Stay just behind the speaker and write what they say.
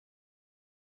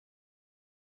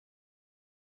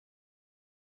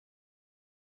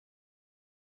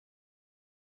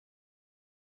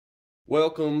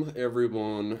Welcome,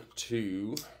 everyone,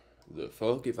 to the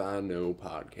Fuck If I Know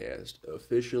podcast,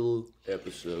 official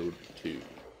episode 2.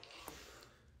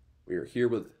 We are here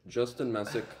with Justin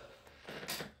Messick,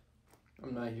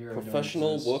 I'm not here.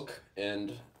 professional wook,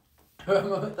 and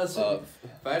That's if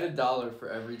I had $1 for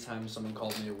every time someone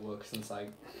called me a wook since I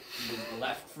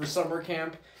left for summer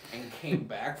camp and came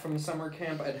back from summer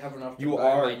camp, I'd have enough to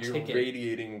buy my ticket. You're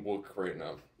radiating wook right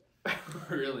now.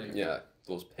 Really? Yeah,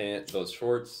 those pants, those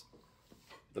shorts.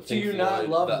 Do you not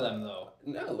love them though?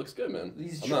 No, it looks good, man.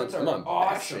 These shorts are awesome.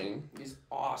 Bashing. These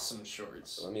awesome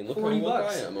shorts. I mean, look how wook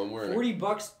I am. I'm wearing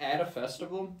 $40 at a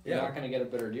festival. Yeah. You're not gonna get a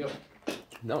better deal.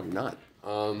 No, you're not.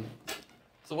 So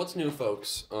what's new,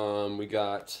 folks? We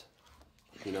got,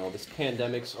 this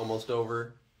pandemic's almost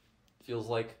over. Feels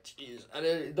like. Jeez,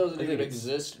 it doesn't even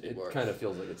exist It anymore. kind of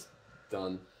feels like it's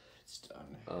done. It's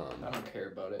done. I don't care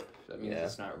about it. That means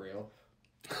it's not real.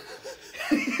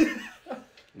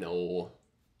 No.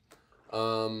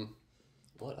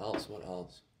 What else?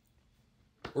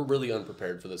 We're really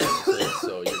unprepared for this episode,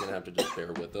 so you're gonna have to just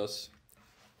bear with us.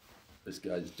 This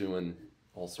guy's doing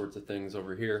all sorts of things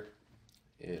over here,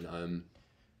 and I'm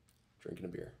drinking a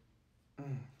beer.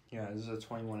 Yeah, this is a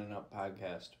 21 and up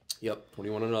podcast. Yep,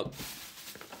 21 and up.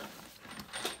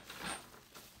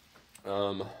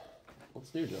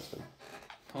 What's new, Justin?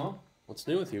 Huh? What's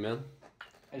new with you, man?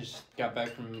 I just got back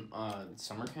from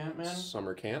summer camp, man.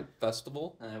 Summer camp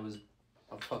festival. And it was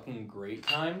a fucking great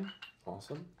time.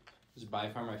 Awesome. It was by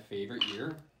far my favorite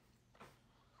year.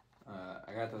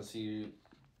 I got to see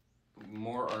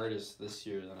more artists this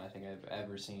year than I think I've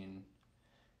ever seen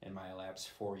in my elapsed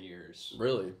 4 years.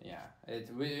 Really? Yeah.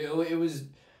 It was...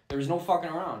 There was no fucking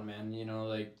around, man.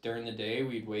 Like, during the day,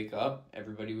 we'd wake up.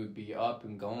 Everybody would be up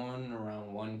and going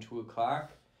around 1, 2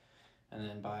 o'clock. And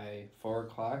then by 4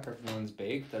 o'clock, everyone's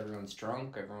baked, everyone's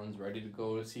drunk, everyone's ready to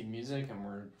go see music, and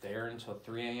we're there until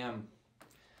 3 a.m.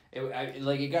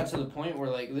 It got to the point where,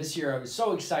 like, this year I was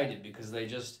so excited because they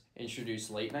just introduced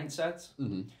late night sets.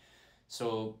 Mm-hmm.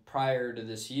 So prior to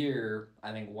this year,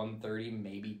 I think 1:30,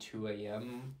 maybe 2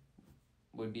 a.m.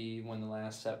 would be when the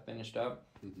last set finished up.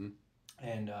 Mm-hmm.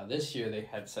 And this year they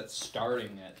had sets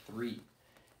starting at 3.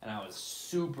 And I was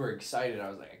super excited. I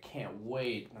was like, I can't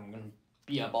wait. I'm going to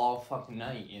be up all fucking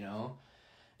night,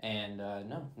 And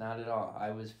no, not at all.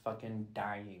 I was fucking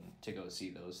dying to go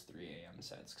see those 3 a.m.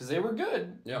 sets. Because they were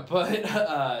good. Yeah. But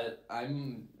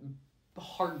I'm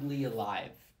hardly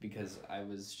alive because I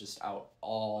was just out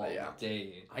all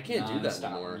day. I can't do that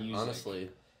nonstop anymore, music. honestly.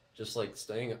 Just like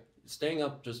staying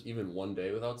up just even one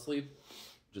day without sleep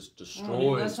just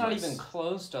destroys that's not even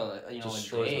close to a day,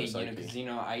 because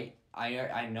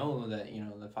I know that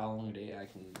the following day I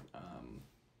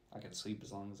can sleep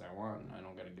as long as I want. I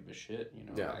don't gotta give a shit.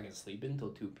 Yeah. I can sleep until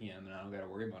 2 p.m. and I don't gotta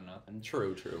worry about nothing.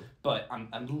 True. But I'm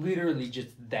literally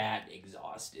just that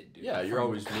exhausted, dude. Yeah, you're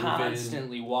always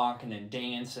constantly walking and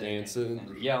dancing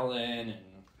and yelling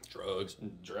and drugs,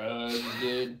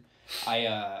 dude.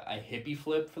 I hippie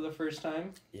flipped for the first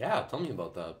time. Yeah, tell me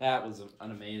about that. That was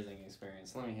an amazing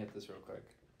experience. Let me hit this real quick.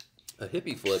 A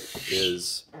hippie flip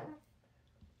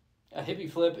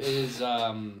is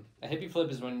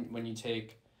when you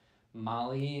take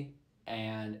Molly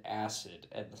and acid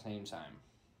at the same time.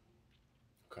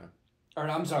 Okay. Or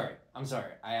I'm sorry.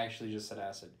 I actually just said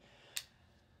acid.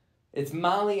 It's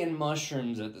Molly and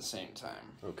mushrooms at the same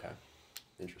time. Okay.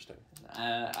 Interesting.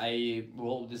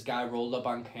 This guy rolled up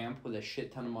on camp with a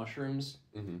shit ton of mushrooms.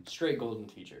 Mm-hmm. Straight golden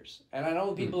teachers. And I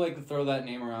know people like to throw that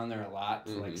name around there a lot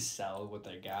to like sell what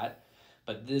they got.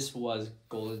 But this was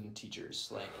golden teachers.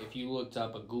 Like, if you looked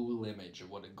up a Google image of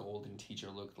what a golden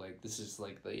teacher looked like, this is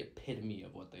like the epitome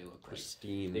of what they looked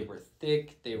Pristine. like. They were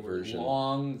thick, they version. were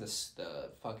long, the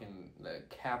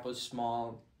cap was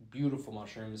small, beautiful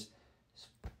mushrooms.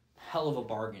 Hell of a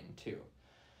bargain, too.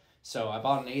 So I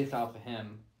bought an eighth off of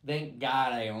him. Thank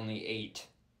God I only ate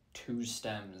 2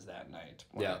 stems that night.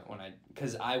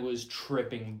 Because I was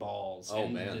tripping balls. Oh,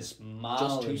 and man. This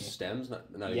Molly, just 2 stems, not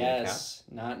even yes,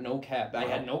 a cap? no cap. Wow. I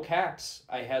had no caps.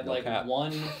 I had No cap.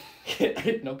 one.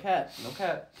 no cap.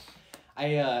 I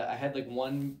had like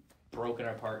one broken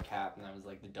apart cap, and that was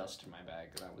like the dust in my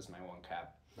bag. That was my one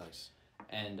cap. Nice.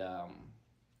 And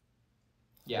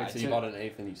yeah. Wait, so you bought an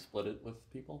eighth and you split it with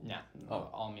people? No,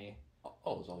 all me.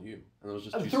 Oh, it was all you. And it was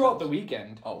just 2 throughout stems. the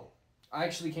weekend. Oh. I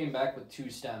actually came back with 2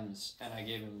 stems, and I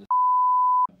gave him the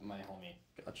my homie.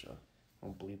 Gotcha.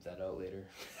 I'll bleep that out later.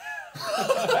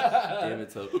 Damn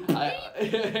it,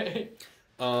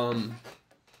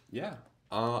 yeah.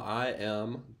 I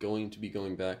am going to be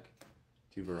going back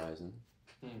to Verizon,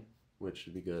 which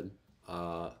should be good.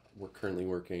 We're currently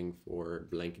working for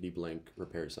Blankety Blank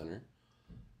Repair Center,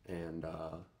 and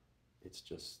it's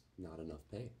just not enough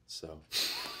pay. So,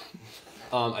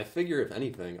 I figure if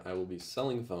anything, I will be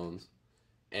selling phones,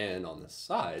 and on the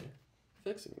side,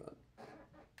 fixing them.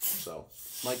 So,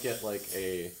 might get like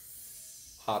a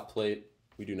hot plate.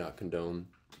 We do not condone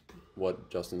what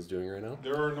Justin's doing right now.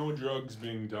 There are no drugs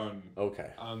being done.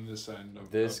 Okay. On this end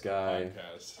of this the guy,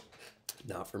 podcast.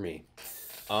 Not for me.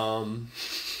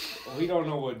 We don't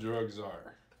know what drugs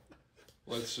are.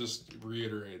 Let's just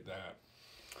reiterate that.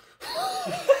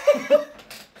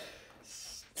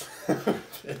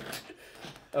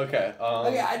 Okay.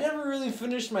 Okay, I never really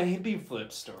finished my hippie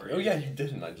flip story. Oh yeah, you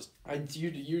didn't.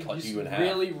 You're Cut just you in half.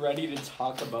 really ready to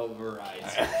talk about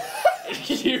Verizon.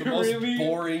 You're the most really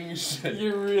boring shit.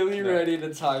 You're really ready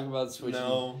to talk about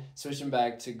No. switching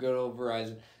back to good old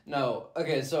Verizon. No.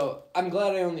 Okay, so I'm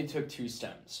glad I only took 2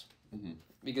 stems. Mm-hmm.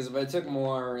 Because if I took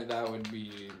more, I would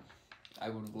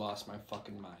have lost my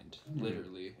fucking mind. Mm-hmm.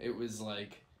 Literally. It was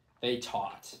like, they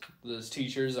taught. Those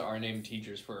teachers are named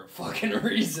teachers for a fucking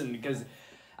reason, because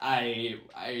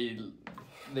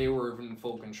they were in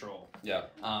full control. Yeah.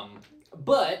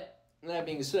 But, that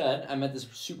being said, I met this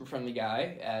super friendly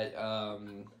guy at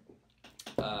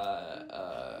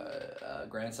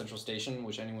Grand Central Station,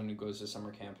 which anyone who goes to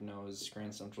summer camp knows.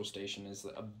 Grand Central Station is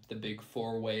the big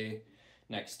 4-way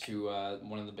next to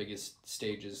one of the biggest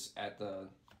stages at the...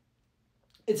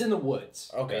 It's in the woods,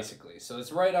 basically. So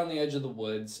it's right on the edge of the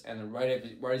woods, and then right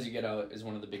as you get out is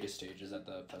one of the biggest stages at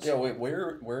the festival. Yeah, wait,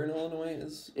 where in Illinois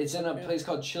is... It's in a place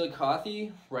called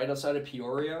Chillicothe, right outside of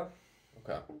Peoria.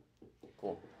 Okay,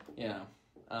 cool. Yeah.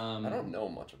 I don't know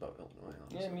much about Illinois,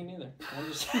 honestly. Yeah, me neither.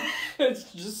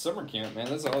 It's just summer camp, man.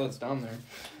 That's all that's down there.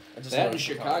 That in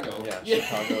Chicago. Yeah,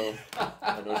 Chicago.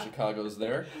 I know Chicago's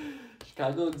there.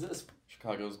 Chicago exists.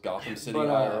 Chicago's Gotham City But,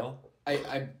 IRL.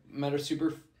 I met a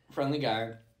super friendly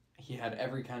guy. He had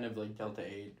every kind of like Delta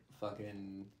 8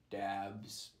 fucking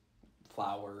dabs,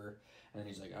 flour, and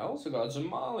he's like, I also got some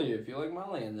Molly if you like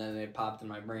Molly. And then it popped in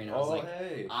my brain. I was like,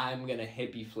 hey. I'm gonna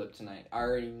hippie flip tonight. I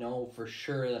already know for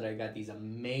sure that I got these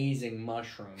amazing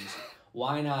mushrooms.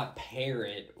 Why not pair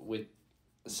it with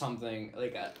something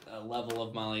like a level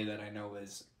of Molly that I know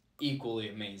is equally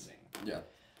amazing? Yeah.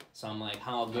 So I'm like,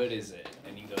 how good is it?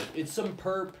 And he goes, it's some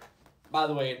perp. By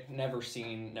the way, never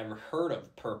heard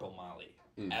of purple Molly.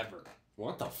 Ever.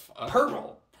 What the fuck?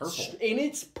 Purple. Purple. And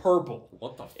it's purple.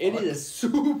 What the fuck? It is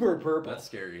super purple. That's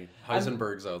scary.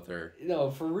 Heisenberg's out there.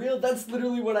 No, for real, that's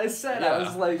literally what I said. Yeah. I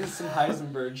was like, it's some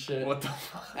Heisenberg shit. What the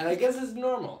fuck? And I guess it's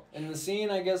normal. In the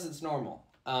scene, I guess it's normal.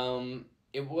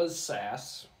 It was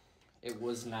sass. It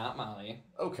was not Molly.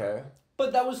 Okay.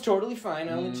 But that was totally fine.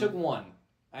 I only took 1.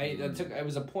 It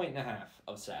was a 1.5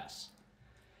 of sass.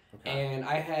 Okay. And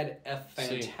I had a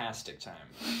fantastic time.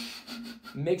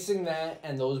 Mixing that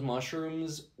and those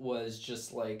mushrooms was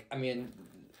just like, I mean,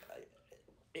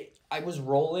 I was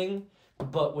rolling,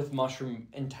 but with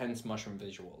intense mushroom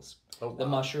visuals. Oh, wow. The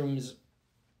mushrooms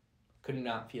could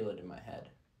not feel it in my head.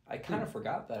 I kind of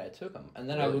forgot that I took them. And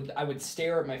then really? I would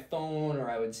stare at my phone, or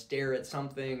I would stare at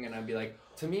something, and I'd be like,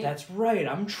 to me, that's right,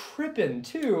 I'm tripping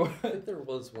too. I think there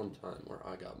was one time where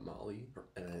I got Molly,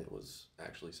 and it was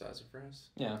actually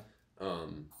sassafras. Yeah.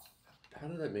 How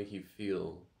did that make you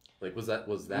feel? Like, was that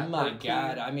my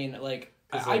God, I mean, like,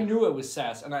 I knew it was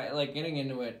sass, and I, like, getting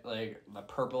into it, like, the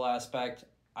purple aspect,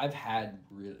 I've had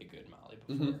really good Molly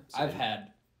before. Mm-hmm. I've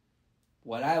had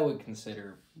what I would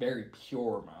consider very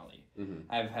pure Molly. Mm-hmm.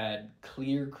 I've had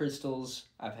clear crystals.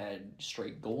 I've had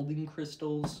straight golden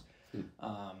crystals.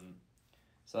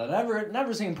 So I've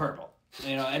never seen purple,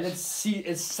 you know, and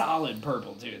it's solid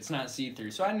purple too. It's not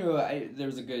see-through. So I knew there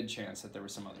was a good chance that there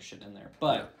was some other shit in there.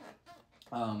 But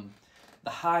the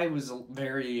high was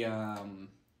very. Did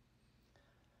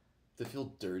it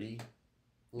feel dirty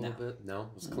a little bit? No,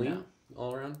 it was clean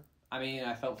all around. I mean,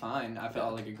 I felt fine. I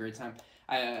felt like a great time.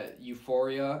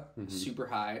 Euphoria, super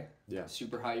high. Yeah.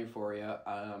 Super high euphoria.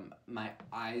 My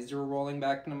eyes were rolling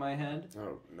back into my head.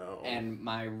 Oh, no. And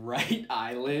my right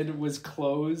eyelid was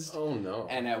closed. Oh, no.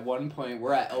 And at one point,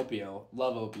 we're at Opio.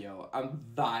 Love Opio. I'm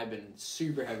vibing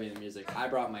super heavy in the music. I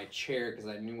brought my chair because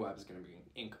I knew I was going to be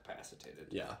incapacitated.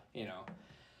 Yeah. You know.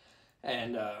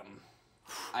 And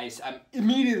I'm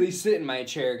immediately sit in my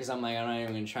chair because I'm like, I'm not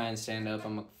even going to try and stand up.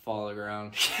 I'm going to fall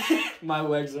around. My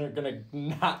legs are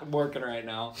not working right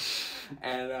now.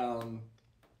 And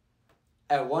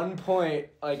at one point,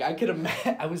 like, I could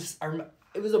imagine, it was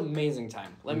an amazing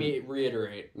time. Let me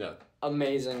reiterate. Yeah.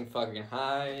 Amazing fucking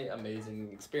high, amazing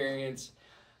experience.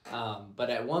 But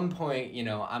at one point, you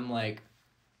know, I'm like,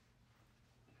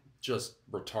 just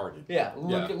retarded. Yeah,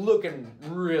 looking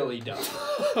really dumb.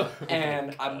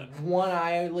 And my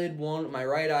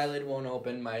right eyelid won't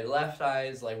open. My left eye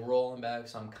is like rolling back,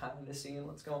 so I'm kind of seeing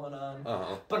what's going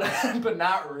on. But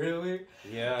not really.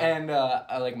 Yeah. And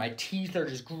like my teeth are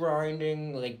just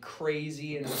grinding like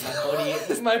crazy, and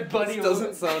my buddy This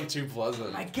doesn't sound too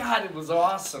pleasant. My God, it was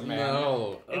awesome, man.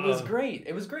 No. It was great.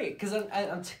 It was great because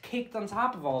I'm caked on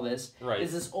top of all this. Right.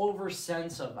 Is this over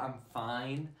sense of I'm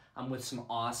fine. I'm with some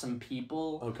awesome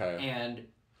people. Okay. And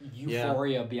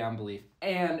euphoria beyond belief.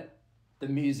 And the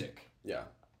music. Yeah.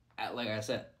 Like I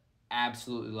said,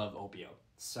 absolutely love Opio.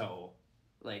 So,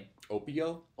 like...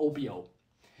 Opio? Opio.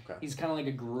 Okay. He's kind of like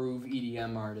a groove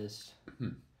EDM artist.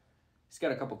 He's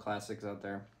got a couple classics out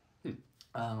there.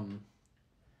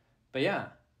 But yeah.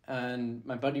 And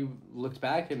my buddy looked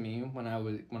back at me when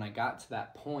I got to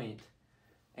that point.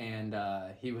 And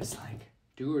he was like...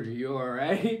 Dude, are you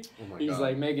alright? Oh my He's God.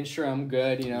 like making sure I'm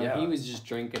good, you know. Yeah. He was just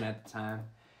drinking at the time.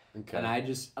 Okay. And I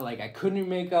just, like, I couldn't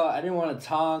make out, I didn't want to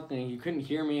talk, and you couldn't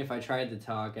hear me if I tried to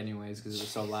talk anyways, because it was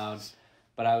so loud.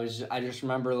 But I just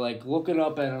remember, like, looking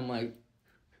up at him, like,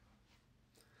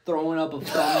 throwing up a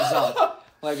thumbs up.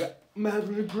 Like, I'm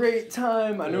having a great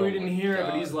time. I know he didn't hear it,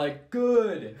 but he's like,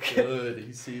 good. Good.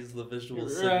 He sees the visual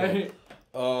signal. Right.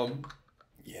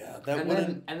 Yeah,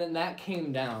 and then that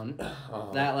came down.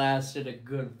 That lasted a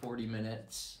good 40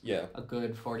 minutes. Yeah. A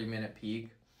good 40-minute peak.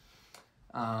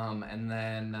 And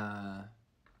then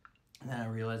I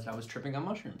realized I was tripping on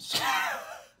mushrooms.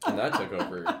 And that took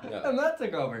over. Yeah. And that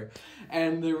took over.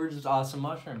 And they were just awesome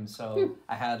mushrooms. So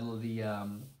I had the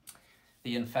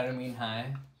amphetamine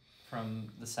high from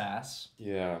the sass.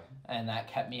 Yeah. And that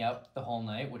kept me up the whole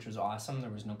night, which was awesome.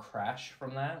 There was no crash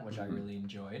from that, which I really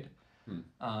enjoyed.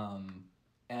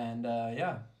 And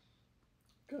yeah.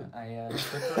 Good. I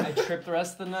tripped the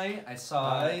rest of the night. I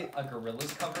saw a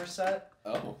Gorillaz cover set.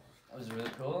 Oh. That was really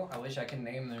cool. I wish I could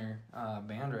name their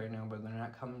band right now, but they're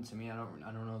not coming to me. I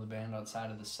don't know the band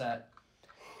outside of the set.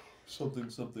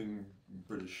 Something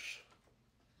British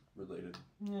related.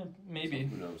 Yeah, maybe. So,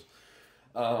 who knows?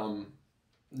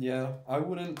 Yeah, I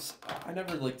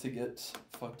never like to get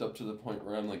fucked up to the point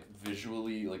where I'm like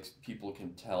visually, like people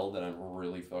can tell that I'm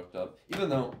really fucked up. Even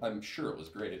though I'm sure it was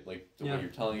great, like the way you're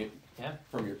telling it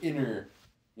from your inner,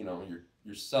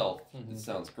 yourself, it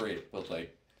sounds great. But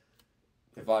like,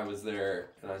 if I was there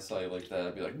and I saw you like that,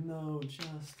 I'd be like, no,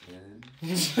 Justin,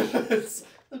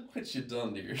 look what you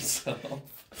done to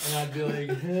yourself. And I'd be like,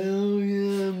 hell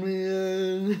yeah,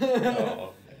 man.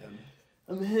 Oh.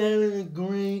 I'm having a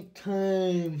great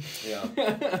time. Yeah.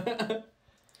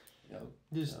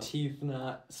 Just teeth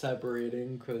not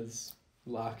separating because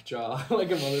lockjaw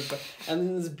like a motherfucker. And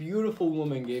then this beautiful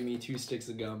woman gave me 2 sticks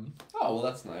of gum. Oh, well,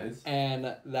 that's nice.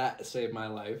 And that saved my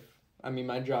life. I mean,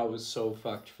 my jaw was so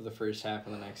fucked for the first half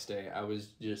of the next day. I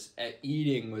was just,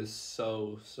 eating was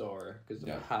so sore because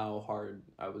of how hard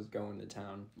I was going to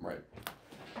town. Right.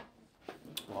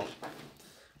 Well,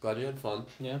 glad you had fun.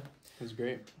 Yeah. It was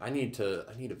great. I need a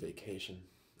vacation.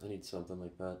 I need something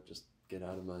like that. Just get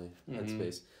out of my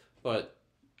headspace. But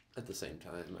at the same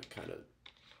time, I kind of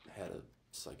had a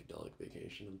psychedelic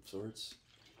vacation of sorts.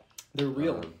 They're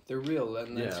real. They're real.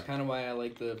 And that's kind of why I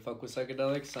like to fuck with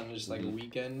psychedelics on just like a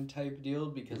weekend type deal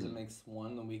because it makes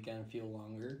the weekend feel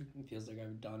longer. It feels like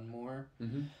I've done more.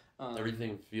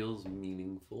 Everything feels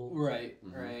meaningful. Right,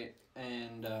 right.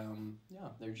 And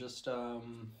they're just...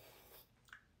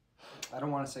 I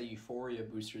don't want to say euphoria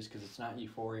boosters because it's not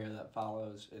euphoria that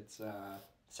follows. It's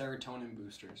serotonin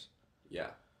boosters. Yeah.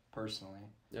 Personally.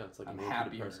 Yeah, it's like I'm an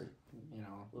happier, antidepressant.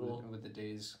 with the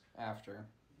days after.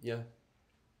 Yeah.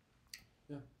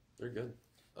 Yeah, they're good.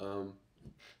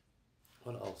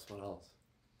 What else?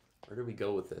 Where do we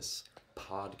go with this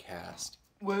podcast?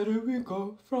 Where do we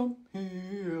go from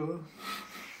here?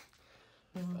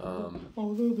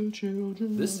 All of the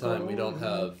children. This time we don't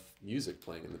have music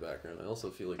playing in the background. I also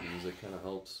feel like music kind of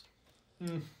helps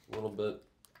a little bit.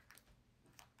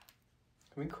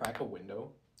 Can we crack a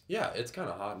window? Yeah, it's kind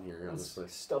of hot in here, honestly.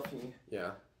 It's stuffy.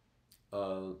 Yeah.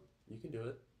 You can do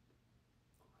it.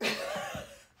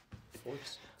 Of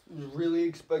course. I was really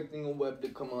expecting a web to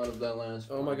come out of that last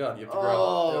one. Oh my god, you have to grab,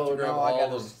 all I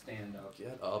gotta of them. stand up.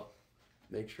 Get up.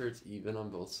 Make sure it's even on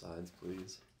both sides,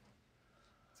 please.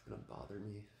 It's gonna bother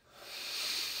me.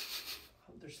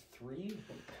 There's 3?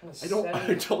 What kind of I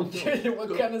don't know. What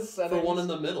kind of settings? For one in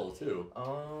the middle, too.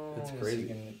 Oh. It's crazy.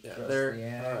 So you Yeah, can there.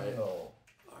 the Alright.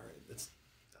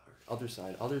 Other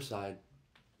side.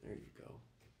 There you go.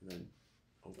 And then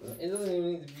open. It doesn't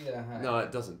even need to be that high. No,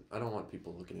 it doesn't. I don't want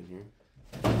people looking in here.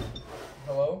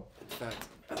 Hello? In fact,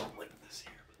 I don't like this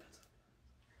here, but that's...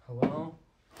 Hello?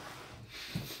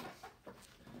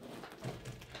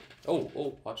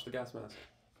 Oh, watch the gas mask.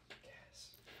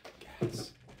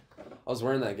 Gas. I was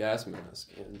wearing that gas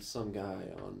mask, and some guy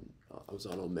I was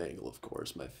on Omegle, of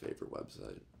course, my favorite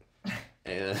website.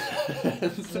 And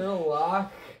Is there a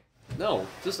lock? No,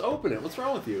 just open it. What's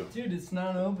wrong with you? Dude, it's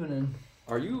not opening.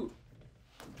 Are you...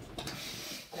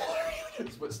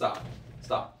 Stop.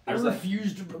 I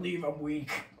refuse to believe I'm weak.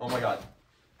 Oh my god.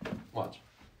 Watch.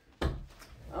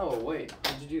 Oh, wait.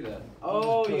 How'd you do that?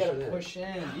 Oh, you gotta push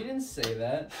in. You didn't say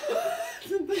that.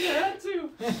 Didn't think I had to.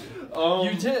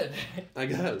 You did. I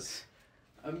guess.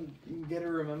 You gotta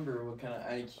remember what kind of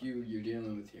IQ you're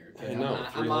dealing with here. Okay? I know.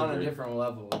 I'm on a different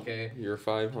level. Okay. You're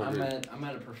 500. I'm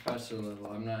at a professor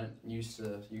level. I'm not used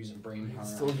to using brain power.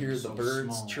 You still hear the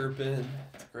birds chirping.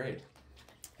 It's great.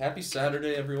 Happy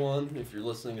Saturday, everyone! If you're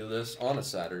listening to this on a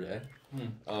Saturday,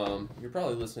 you're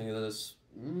probably listening to this.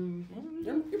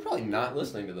 You're probably not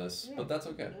listening to this, but that's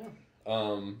okay.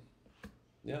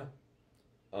 Yeah.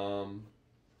 I'm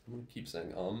gonna keep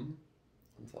saying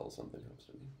until something comes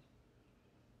to me.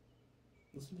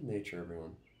 Listen to nature,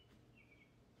 everyone.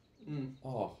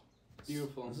 Oh,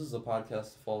 beautiful. This is a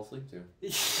podcast to fall asleep to.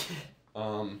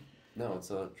 No, it's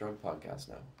a drug podcast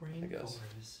now. I guess.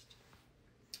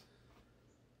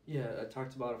 Yeah, I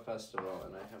talked about a festival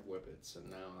and I have whippets, and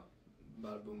now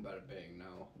bada boom, bada bang.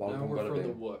 Now Boom, we're bada for bing.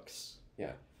 the wooks.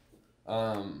 Yeah.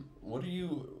 What are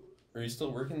you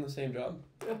still working the same job?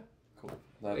 Yeah. Cool.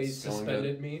 They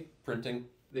suspended me. Printing.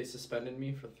 They suspended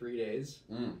me for 3 days.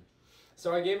 Mm.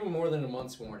 So I gave them more than a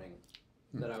month's warning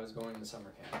that I was going to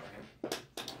summer camp, right?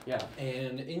 Yeah.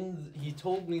 And he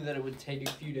told me that it would take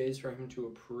a few days for him to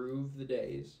approve the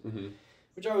days,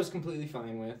 which I was completely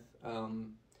fine with.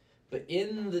 But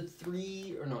in the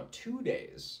 2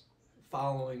 days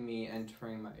following me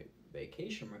entering my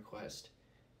vacation request,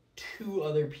 2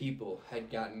 other people had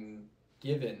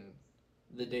given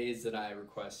the days that I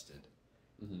requested.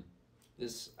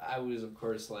 I was, of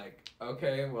course, like,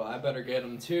 okay, well, I better get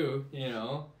them too, you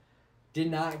know. Did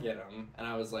not get them, and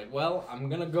I was like, well, I'm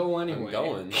gonna go anyway.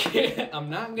 I'm going. I'm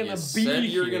not gonna You be said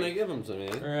you were here. gonna give them to me.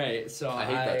 Right, so I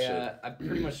hate that shit. I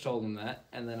pretty much told him that,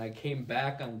 and then I came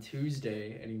back on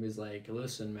Tuesday, and he was like,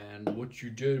 listen, man, what you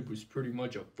did was pretty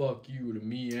much a fuck you to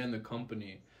me and the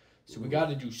company, so we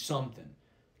gotta do something.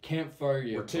 Can't fire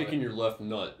you. We're taking your left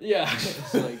nut. Yeah,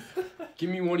 it's like, give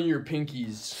me one of your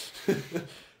pinkies.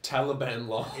 Taliban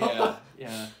law.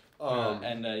 Yeah.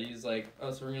 And he's like,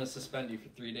 oh, so we're gonna suspend you for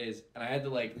 3 days, and I had to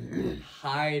like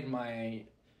hide my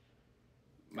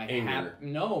Anger.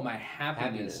 my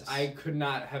happiness. I could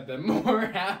not have been more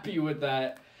happy with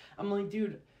that. I'm like,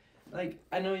 dude, like,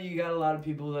 I know you got a lot of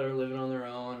people that are living on their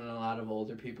own and a lot of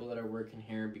older people that are working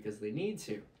here because they need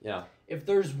to. Yeah. If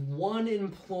there's one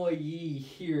employee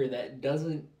here that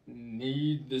doesn't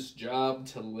need this job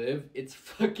to live, it's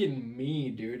fucking me,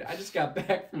 dude. I just got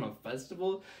back from a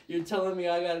festival. You're telling me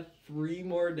I got 3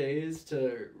 more days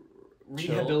to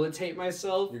rehabilitate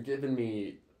myself? You're giving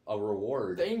me a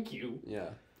reward. Thank you. Yeah.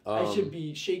 I should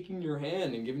be shaking your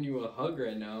hand and giving you a hug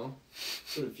right now.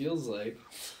 That's what it feels like.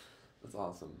 That's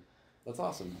awesome. That's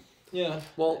awesome. Yeah.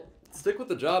 Well, stick with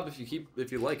the job if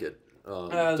you like it.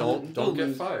 Don't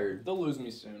get fired. They'll lose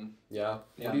me soon. Yeah.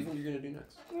 What do you think you're gonna do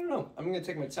next? I don't know. I'm gonna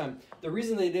take my time. The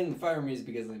reason they didn't fire me is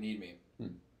because they need me.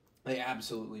 They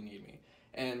absolutely need me,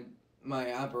 and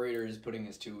my operator is putting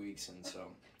his 2 weeks in, so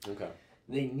Okay.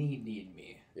 they need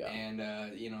me. Yeah. And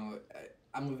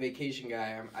I'm a vacation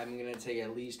guy. I'm gonna take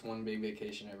at least one big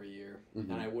vacation every year,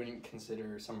 and I wouldn't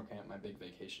consider summer camp my big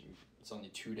vacation. It's only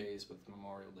 2 days with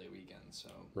Memorial Day weekend, so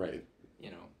Right.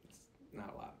 it's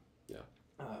not a lot. Yeah.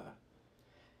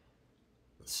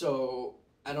 So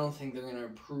I don't think they're gonna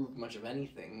approve much of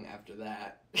anything after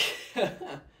that.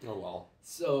 Oh well.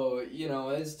 So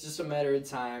it's just a matter of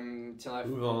time till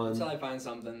I find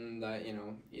something that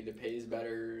either pays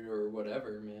better or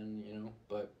whatever, man.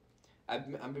 But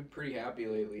I've been pretty happy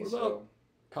lately. What about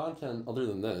content other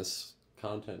than this?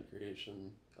 Content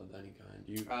creation of any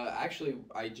kind. Actually,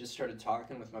 I just started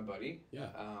talking with my buddy. Yeah.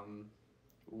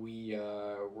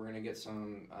 We're gonna get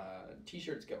some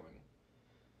t-shirts going.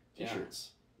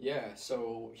 T-shirts. Yeah,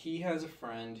 so he has a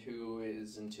friend who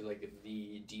is into like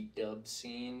the deep dub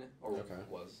scene, or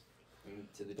was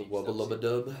into the deep dub scene.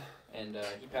 Dub. And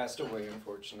he passed away,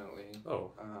 unfortunately.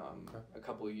 Oh.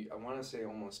 I want to say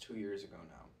almost 2 years ago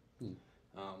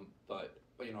now. But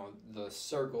the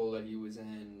circle that he was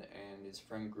in and his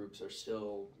friend groups are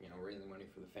still raising money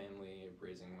for the family,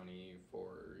 raising money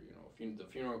for the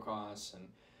funeral costs, and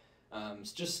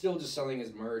just selling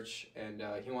his merch, and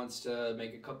he wants to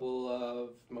make a couple of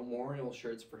memorial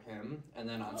shirts for him, and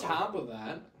then on top of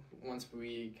that, once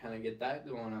we kind of get that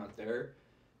going out there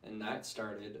and that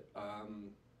started,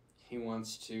 he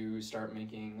wants to start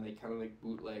making like kind of like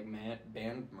bootleg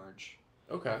band merch.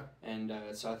 Okay. And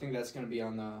so I think that's going to be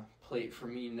on the plate for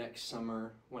me next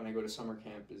summer when I go to summer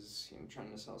camp, is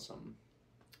trying to sell some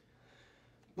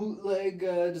bootleg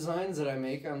designs that I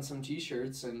make on some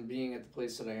t-shirts. And being at the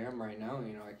place that I am right now,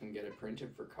 I can get it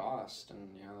printed for cost, and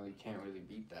you can't really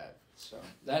beat that. So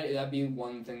that'd be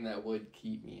one thing that would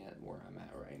keep me at where I'm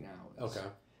at right now. Okay.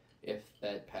 If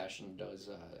that passion does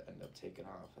end up taking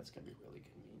off, that's going to be really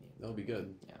convenient. That'll be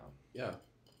good. Yeah. Yeah.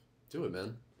 Do it,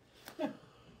 man. Yeah.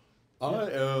 I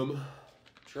am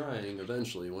trying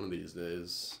eventually one of these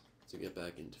days to get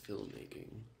back into filmmaking.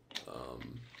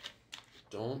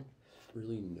 Don't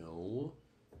really know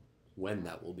when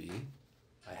that will be.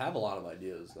 I have a lot of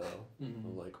ideas though,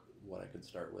 of like what I could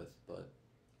start with, but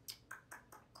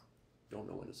don't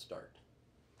know when to start.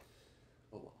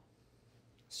 Oh well.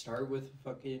 Start with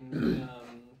fucking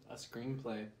a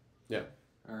screenplay. Yeah.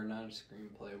 Or not a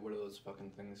screenplay. What are those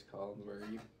fucking things called? Where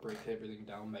you break everything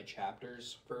down by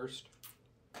chapters first.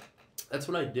 That's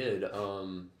what I did. I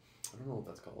don't know what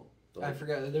that's called. But I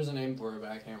forgot. There's a name for it, but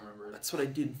I can't remember. that's what I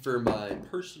did for my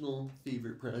personal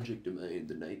favorite project of mine,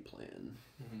 the night plan.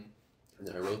 Mm-hmm. And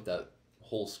then I wrote that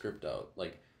whole script out.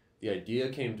 Like, the idea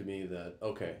came to me that,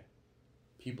 okay,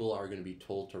 people are going to be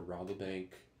told to rob a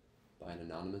bank by an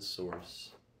anonymous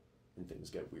source, and things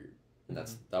get weird. And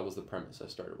that was the premise I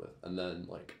started with. And then,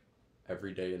 like,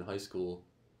 every day in high school,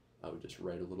 I would just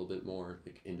write a little bit more,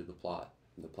 like, into the plot,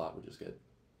 and the plot would just get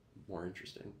more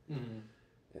interesting. Mm-hmm.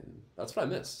 And that's what I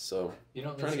missed. So,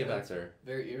 trying to get back there.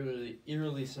 Very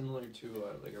eerily similar to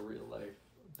like a real life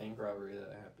bank robbery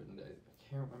that happened. I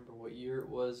can't remember what year it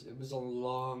was. It was a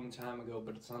long time ago,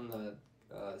 but it's on the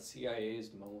CIA's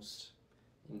most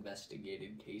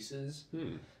investigated cases.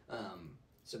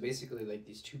 So basically, like,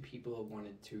 these two people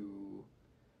wanted to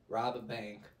rob a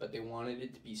bank, but they wanted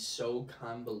it to be so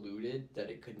convoluted that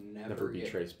it could never be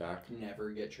traced back. Never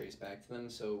get traced back to them.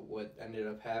 So what ended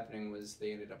up happening was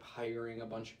they ended up hiring a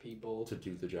bunch of people to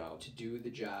do the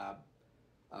job.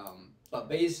 But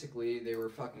basically, they were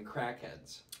fucking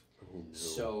crackheads. Oh, no.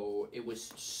 So it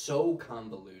was so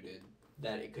convoluted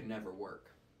that it could never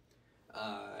work.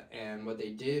 And what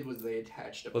they did was they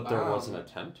attached a bomb. But there was an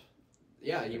attempt?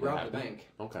 Yeah, he robbed the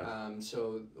bank. Okay.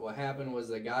 So what happened was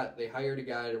they hired a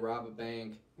guy to rob a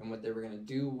bank, and what they were gonna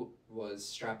do was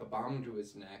strap a bomb to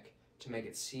his neck to make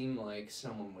it seem like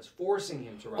someone was forcing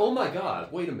him to rob. Oh my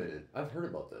God! Wait a minute. I've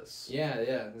heard about this. Yeah.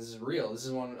 This is real. This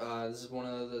is one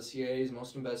of the CIA's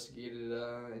most investigated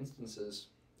instances.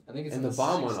 I think it's. And the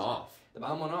bomb went off. The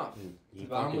bomb went off. The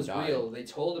bomb was real. They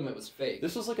told him it was fake.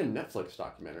 This was like a Netflix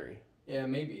documentary. Yeah,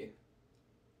 maybe.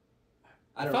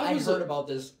 I don't know. I heard about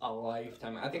this a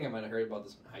lifetime. I think I might have heard about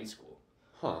this in high school.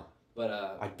 Huh. But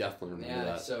I definitely remember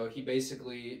that. So he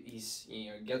basically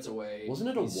gets away. Wasn't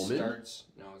it a woman?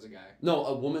 No, it was a guy. No,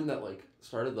 a woman that like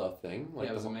started the thing. Like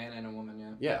it was a man and a woman.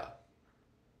 Yeah. Yeah.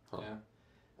 Huh.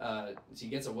 Yeah. So he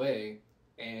gets away,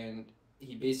 and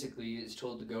he basically is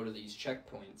told to go to these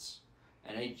checkpoints,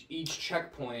 and each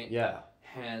checkpoint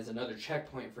has another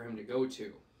checkpoint for him to go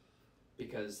to,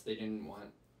 because they didn't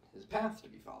want his path to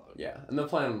be followed. Yeah, and the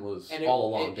plan was all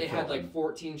along to it had like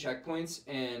 14 checkpoints,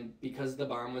 and because the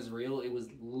bomb was real, it was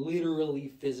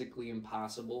literally physically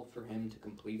impossible for him to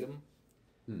complete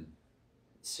them.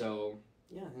 So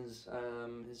yeah,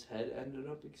 his head ended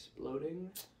up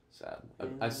exploding. Sad.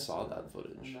 I saw that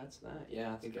footage. And that's that.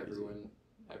 Yeah, I think everyone,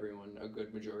 a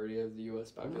good majority of the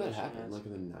U.S. population. When did that happen? Like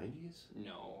in the 90s?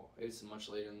 No, it's much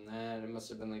later than that. It must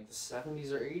have been like the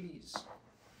 70s or 80s.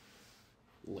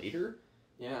 Later?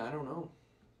 Yeah, I don't know.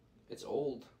 It's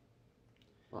old.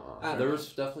 There was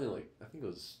definitely like, I think it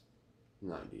was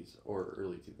 90s or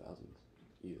early 2000s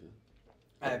even.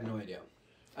 I have no idea.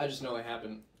 I just know it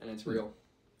happened, and it's real.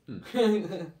 That's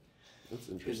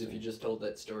interesting. Because if you just told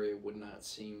that story, it would not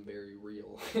seem very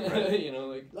real. Right.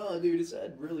 Like, oh, dude, his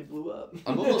head really blew up.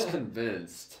 I'm almost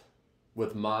convinced,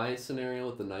 with my scenario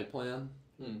with the night plan,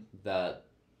 that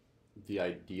the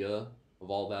idea of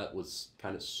all that was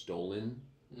kind of stolen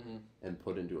and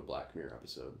put into a Black Mirror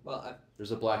episode. Well,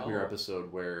 there's a Black Mirror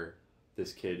episode where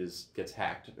this kid gets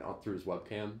hacked out through his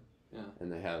webcam. Yeah. And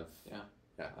they have. Yeah.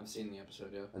 I've seen the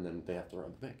episode. Yeah. And then they have to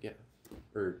rob the bank. Yeah.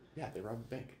 They rob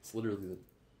the bank. It's literally the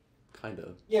kind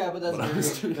of. Yeah, but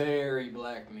that's very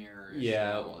Black Mirror-ish.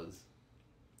 Yeah, it was.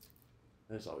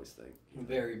 I just always think.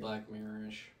 Very Black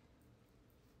Mirror-ish.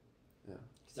 Yeah.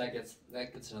 Because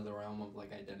that gets into the realm of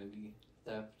like identity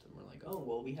theft, and we're like, oh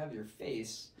well, we have your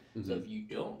face. So if you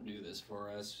don't do this for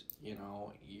us,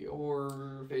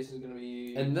 your face is going to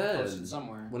be posted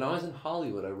somewhere. When I was in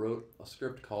Hollywood, I wrote a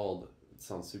script called, it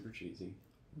sounds super cheesy,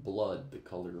 Blood, the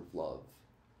Color of Love.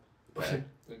 Okay.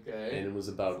 Okay. And it was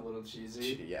It's about a little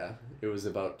cheesy. yeah, it was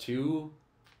about two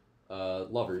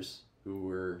lovers who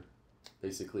were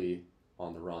basically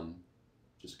on the run,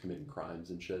 just committing crimes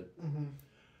and shit.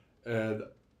 And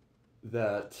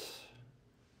that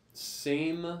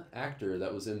same actor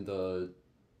that was in the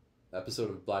episode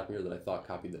of Black Mirror that I thought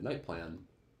copied the Night Plan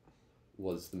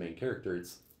was the main character.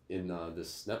 It's in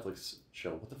this Netflix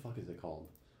show. What the fuck is it called?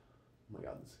 Oh my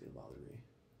god, this is gonna bother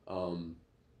me.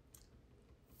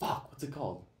 Fuck, what's it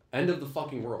called? End of the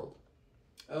fucking world.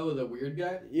 Oh, the weird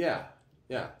guy? Yeah,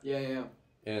 yeah. Yeah.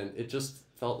 And it just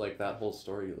felt like that whole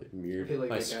story like mirrored Okay, like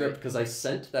my the script guy- because I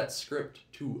sent that script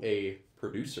to a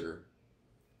producer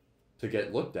to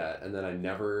get looked at, and then I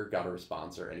never got a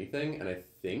response or anything. And I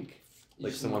think You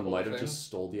like sent the someone whole might have thing? just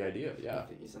stole the idea. Yeah,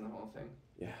 You sent the whole thing?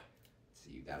 yeah. So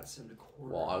you gotta send a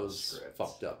quarter Well, I of the was script.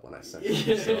 fucked up when I sent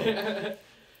it. So.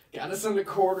 Gotta send a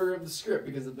quarter of the script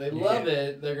because if they love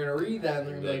it, they're gonna read that and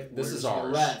they're gonna be like, This "Where's is the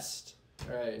ours." rest?"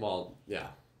 Right. Well, yeah,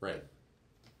 right.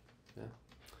 Yeah.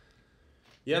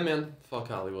 Yeah, man. Fuck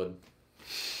Hollywood.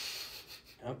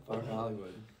 Yep, fuck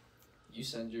Hollywood. You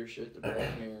send your shit to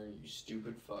Black Mirror, you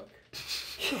stupid fuck.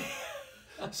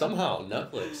 Somehow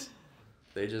Netflix,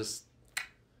 they just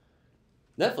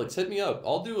Netflix hit me up.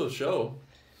 I'll do a show.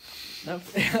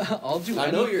 I'll do. I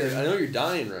know anything. you're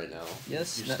dying right now.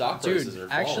 Yes, Your stock prices are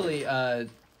falling. actually,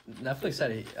 Netflix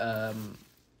had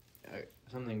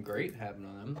Something great happened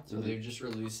on them. So they just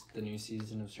released the new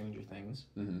season of Stranger Things.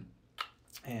 Mm-hmm.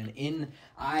 And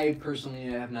I personally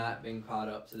have not been caught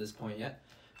up to this point yet,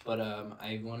 but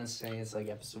I want to say it's like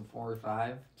episode 4 or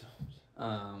 5.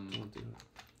 Don't do it.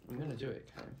 I'm gonna do it,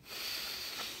 Karen.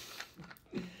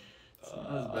 It's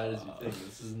not as bad as you think.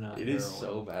 This is not. It is heroin.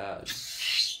 so bad.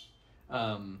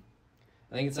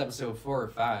 I think it's episode 4 or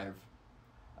 5.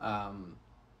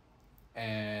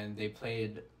 And they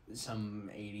played some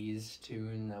 80s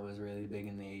tune that was really big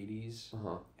in the 80s.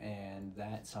 Uh-huh. And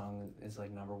that song is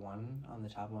like number 1 on the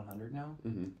top 100 now.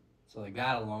 Mm-hmm. So like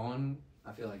that alone,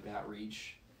 I feel like that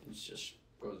reach is just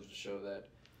goes to show that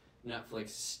Netflix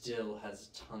still has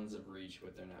tons of reach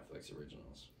with their Netflix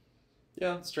originals.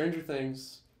 Yeah, Stranger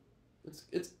Things.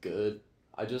 It's good.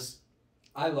 I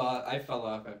fell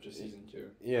off after season 2.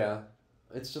 yeah.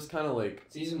 It's just kind of like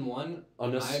Season 1, a in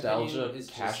my nostalgia opinion, is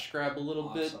cash just grab a little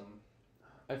bit. awesome.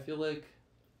 I feel like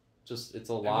just it's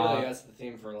a I feel lot. like that's the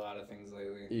theme for a lot of things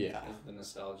lately. Yeah. Is the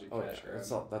nostalgia Oh, cash yeah.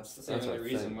 grab. That's That's the only our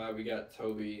reason thing. why we got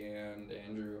Toby and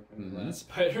Andrew in Mhm. the last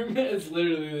Spider-Man. It's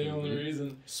literally the only Mhm.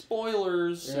 reason.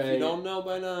 Spoilers if you Right. don't know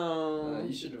by now.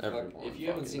 You should have. Everyone If you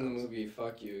haven't fucking seen the knows. movie,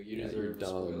 fuck you. You Yeah, deserve you're a dumb.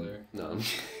 spoiler. No.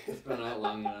 It's been out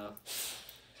long enough.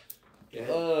 Get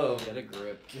a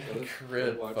grip. Get Go- a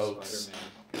grip, go watch folks.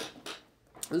 Spider-Man.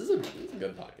 This is a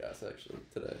good podcast actually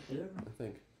today. Yeah. I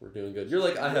think we're doing good. You're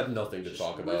like I have nothing to Just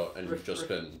talk about, and you've just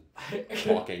been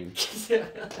talking Yeah.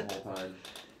 the whole time.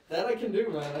 That I can do,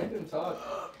 man. I can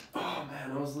talk. Oh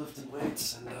man, I was lifting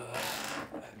weights and I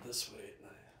had this weight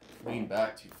and I leaned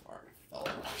back too far and fell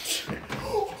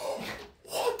on.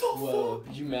 What the Whoa! fuck?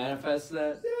 Did you manifest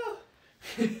that?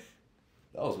 Yeah.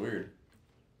 That was weird.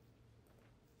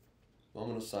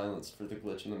 Moment of silence for the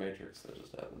glitch in the Matrix that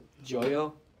just happened.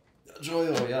 Joyo.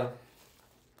 Joyo, yeah.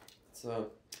 It's a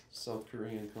South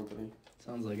Korean company,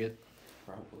 Sounds like it.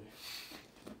 probably.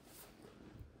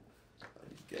 I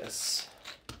guess.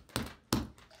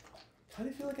 Kind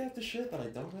of feel like I have to shit, but I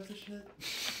don't have to shit.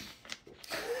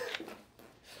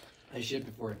 I shit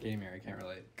before it came here. I can't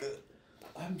relate. Good.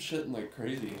 I'm shitting like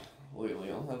crazy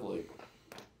lately. I'll have like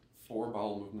 4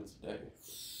 bowel movements a day.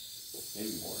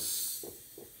 Maybe more.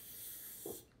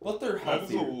 But they're That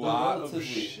is healthy. a lot of relatively-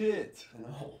 shit. I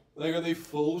know. Like, are they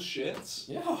full shits?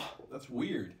 Yeah. That's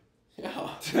weird. Yeah.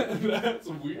 That's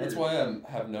weird. That's why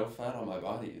I have no fat on my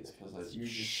body. Is because I You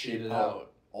just shit shit it out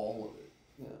out. all of it.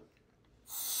 Yeah.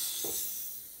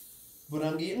 But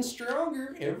I'm getting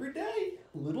stronger every day.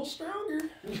 A little stronger.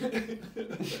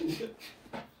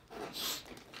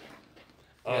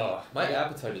 My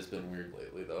appetite has been weird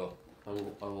lately, though. I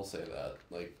will say that.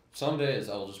 Like, some days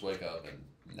I'll just wake up and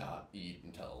not eat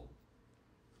until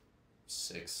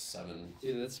 6, 7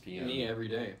 Dude, that's PM. me every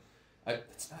day.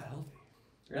 It's not healthy.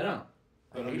 I know.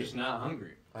 But I I'm hate just it. not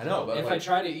hungry. I know, but If like, I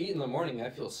try to eat in the morning, I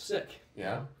feel sick.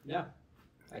 yeah,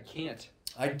 I can't.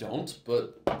 I don't,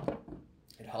 but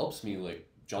it helps me, like,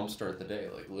 jumpstart the day.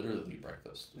 Like, literally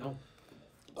breakfast. No.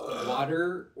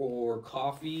 Water or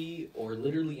coffee or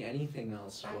literally anything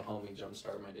else will help me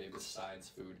jumpstart my day besides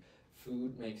food.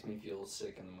 Food makes me feel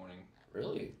sick in the morning.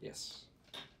 Really? Yes.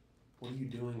 What are you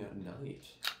doing at night?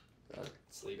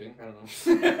 Sleeping? I don't know.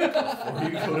 Before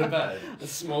you go to bed.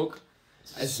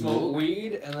 I smoke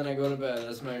weed and then I go to bed.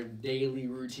 That's my daily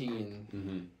routine.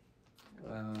 Mm-hmm.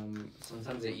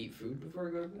 Sometimes I eat food before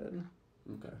I go to bed.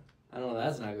 Okay. I know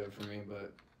that's not good for me,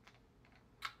 but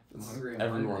if I'm hungry, I'm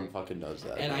Everyone hungry. fucking does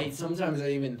that. And sometimes I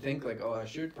even think like, oh, I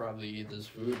should probably eat this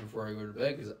food before I go to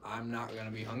bed because I'm not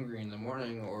gonna be hungry in the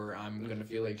morning, or I'm gonna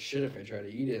feel like shit if I try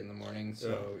to eat it in the morning.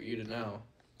 So eat it now.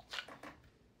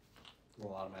 A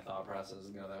lot of my thought processes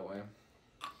go that way.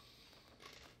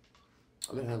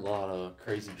 I've been having a lot of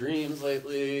crazy dreams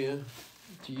lately.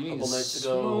 Do you need Couple to nights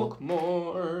ago. smoke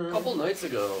more? A couple nights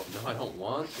ago. No, I don't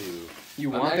want to.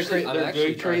 You I'm want actually, the I'm they're actually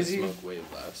good trying crazy? to smoke way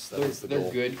less. That was the They're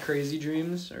goal. good crazy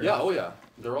dreams? Or? Yeah, oh yeah.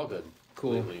 They're all good.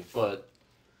 Cool. Lately. But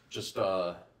just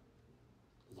a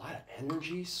lot of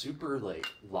energy, super like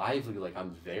lively, like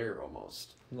I'm there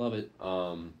almost. Love it.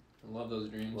 I love those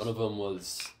dreams. One of them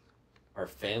was our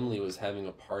family was having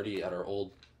a party at our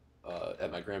old at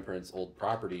my grandparents' old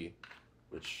property,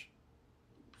 which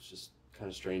was just kind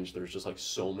of strange. There was just like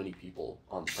so many people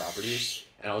on the property,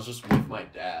 and I was just with my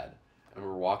dad, and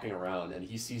we're walking around, and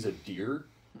he sees a deer.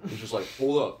 He's just like,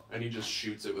 hold up, and he just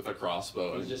shoots it with a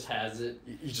crossbow. He just has it.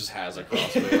 He just has a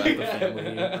crossbow at the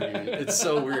family. It's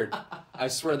so weird. I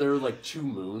swear there were like 2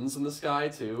 moons in the sky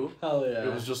too. Hell yeah.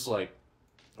 It was just like,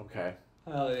 okay,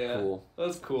 Hell yeah. cool.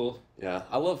 That's cool. Yeah,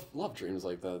 I love dreams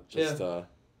like that. Just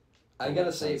I gotta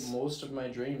makes say, sense. most of my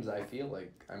dreams, I feel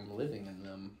like I'm living in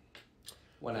them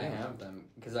when I have them.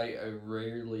 Because I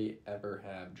rarely ever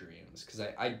have dreams. Because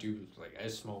I do, like, I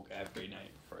smoke every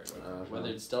night before I go to bed. Whether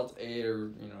it's Delta 8 or,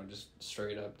 you know, just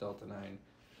straight up Delta 9.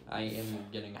 I am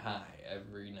getting high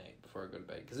every night before I go to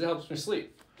bed. Because it helps me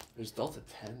sleep. There's Delta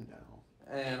 10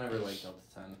 now. And I never like Delta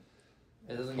 10.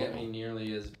 It doesn't get me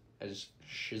nearly as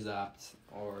shizapped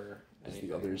or As anything.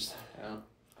 the others. Yeah.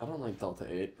 I don't like Delta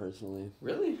 8 personally.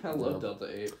 Really? I love No.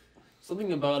 Delta 8.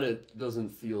 Something about it doesn't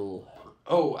feel.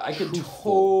 Oh, I could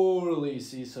Truthful. totally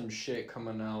see some shit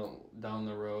coming out down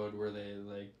the road where they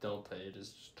like Delta 8 is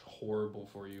just horrible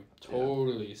for you.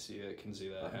 Totally can see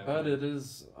that I bet happening. it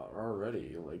is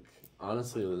already. Like,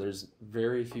 honestly, there's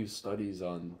very few studies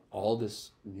on all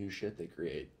this new shit they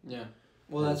create. Yeah.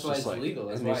 Well, And that's it's why just it's like- legal.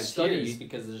 That's and why these it's studies studies-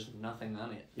 because there's nothing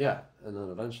on it. Yeah, and then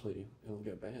eventually it'll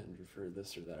get banned for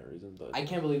this or that reason. But I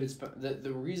can't believe it's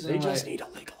the reason they why just need to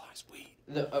legalize weed.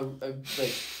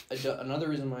 another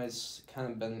reason why it's kind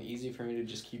of been easy for me to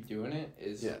just keep doing it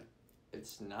is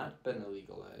it's not been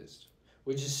illegalized,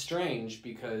 which is strange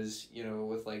because, you know,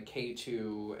 with like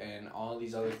K2 and all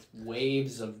these other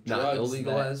waves of drugs Not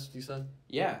illegalized, you said?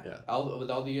 Yeah. Yeah. With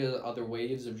all the other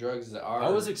waves of drugs that are I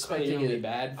was expecting clearly it.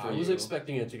 bad for I you. was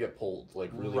expecting it to get pulled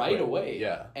like really right quick. away.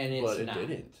 Yeah, And it's but not. it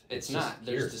didn't. It's just not.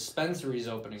 There's here. dispensaries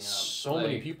opening up. So like,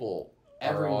 many people are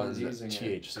everyone's on using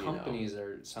THC it. Companies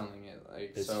are selling it.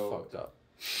 Like It's so fucked up.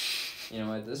 you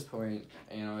know, at this point,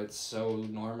 you know, it's so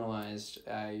normalized.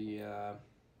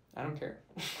 I don't care.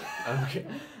 I don't care.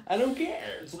 I don't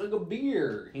care. It's like a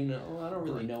beer. You know, I don't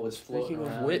really know what's floating Speaking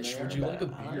of around which, there, would you like but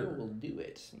a beer? I will do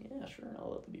it. Yeah, sure. I'll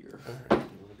love a beer. Alright,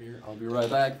 you want a beer? I'll be right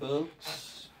back,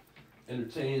 folks.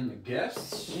 Entertain the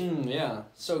guests. Yeah.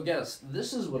 So, guess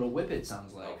this is what a whippet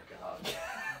sounds like.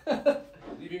 Oh God.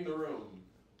 Leaving the room.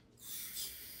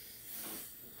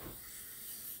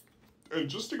 And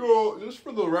just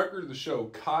for the record of the show,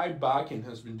 Kai Bakken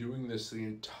has been doing this the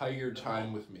entire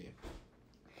time with me.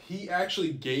 He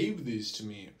actually gave these to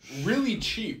me really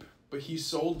cheap, but he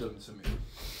sold them to me.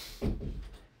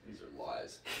 These are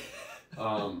lies.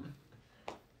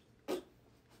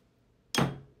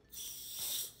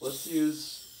 Let's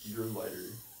use your lighter.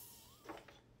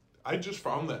 I just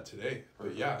found that today.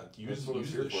 But yeah, use That's what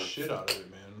it's the here for. shit out of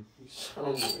it, man. You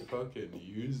sound like Fucking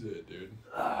use it, dude.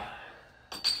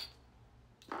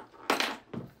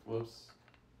 Whoops.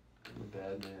 I'm a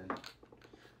bad man.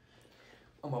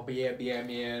 I'm a yeah,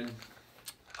 man.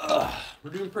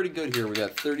 We're doing pretty good here. We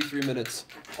got 33 minutes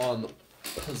on the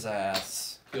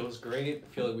pizzazz. Feels great.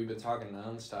 I feel like we've been talking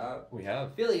nonstop. We have.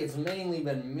 I feel like it's mainly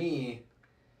been me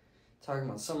talking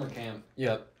about summer camp,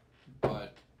 Yep.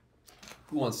 but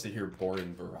Who wants to hear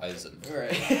boring Verizon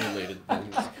alright. related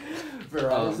things?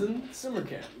 Verizon summer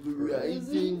camp.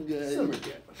 Verizon, summer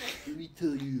camp. Let me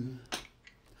tell you.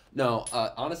 No,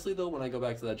 honestly though, when I go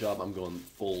back to that job, I'm going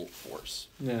full force.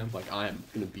 Yeah. Like I'm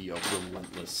gonna be a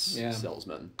relentless Yeah.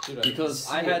 salesman Dude, because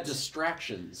I see had it.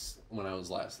 distractions when I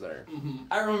was last there.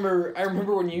 I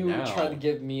remember when you Now. tried to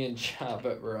give me a job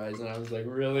at Verizon. I was like,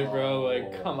 really, bro?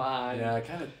 Like, come on. Yeah, I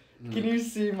kind of. Can you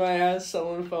see my ass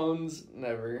selling phones?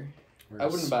 Never. I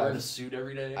wouldn't buy wearing it. a suit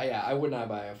every day. Yeah, I would not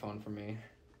buy a phone for me.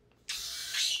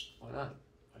 Why not?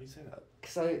 Why do you say that?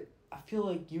 Cause I feel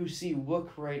like you see Wook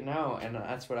right now, and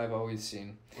that's what I've always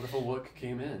seen. What if a Wook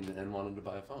came in and wanted to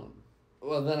buy a phone?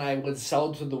 Well, then I would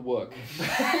sell to the Wook.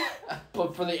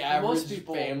 But for the average Most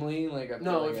people- family, like I feel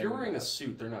No, like if I you're would wearing a not.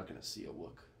 suit, they're not gonna see a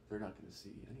Wook. They're not gonna see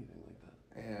anything like that.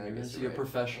 Yeah, I You're gonna guess see you're a right.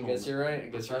 professional. I guess you're right. I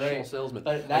guess you're professional right. salesman.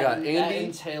 But I that, got that Andy.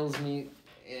 entails me.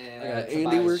 I got to Andy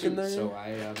buy a working suit, there. so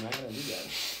I'm not gonna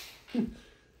do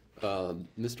that.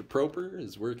 Mr. Proper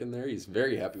is working there. He's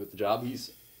very happy with the job.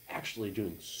 He's actually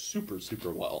doing super,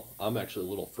 super well. I'm actually a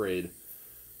little afraid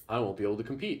I won't be able to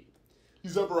compete.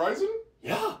 He's at Verizon?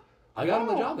 Yeah, I got him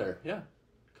the Wow. job there. Yeah,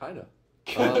 kinda.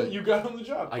 You got him the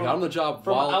job. I got him the job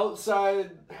from while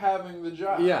outside having the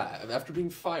job. yeah, after being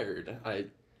fired.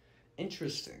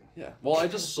 Interesting. Yeah. Well, I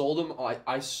just sold him.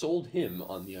 I sold him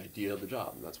on the idea of the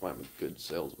job, and that's why I'm a good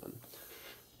salesman.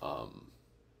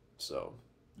 So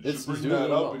You should bring he's doing that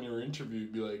really up well. in your interview.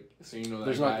 Be like, so you know that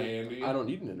There's guy not. Andy? I don't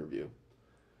need an interview.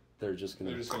 They're just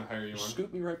gonna hire you on.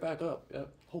 scoop me right back up. Yeah.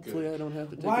 Hopefully, I don't have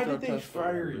to take Why a drug did they test or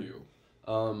fire whatever.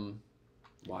 you?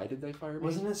 Why did they fire me?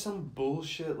 Wasn't it some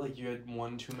bullshit like you had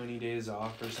one too many days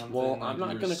off or something? Well, like I'm you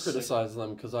not were gonna sick? criticize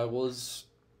them because I was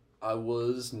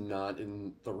not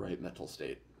in the right mental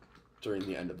state during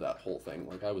the end of that whole thing.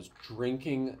 Like I was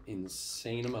drinking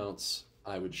insane amounts.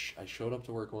 I showed up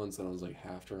to work once and I was like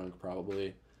half drunk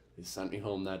probably. They sent me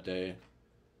home that day,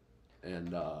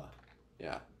 and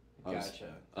yeah.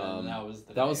 Gotcha. And that was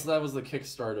the That was the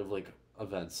kickstart of like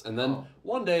events. And then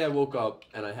one day I woke up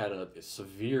and I had a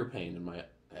severe pain in my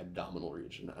abdominal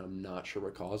region. I'm not sure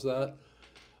what caused that.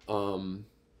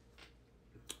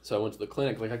 So I went to the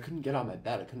clinic. Like I couldn't get out of my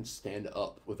bed. I couldn't stand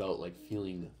up without like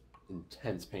feeling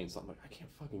intense pain. So I'm like, I can't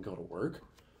fucking go to work.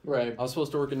 Right. I was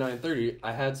supposed to work at 9:30.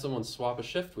 I had someone swap a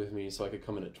shift with me so I could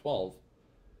come in at 12.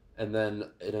 And then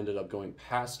it ended up going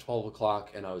past 12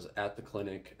 o'clock and I was at the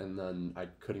clinic and then I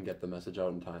couldn't get the message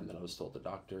out in time that I was still at the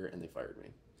doctor and they fired me.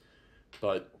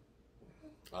 But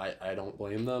I don't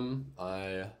blame them.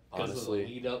 I honestly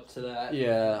lead up to that.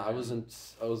 yeah, I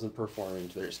wasn't performing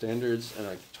to their standards and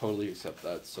I totally accept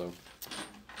that. So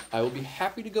I will be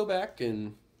happy to go back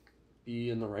and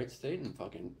be in the right state and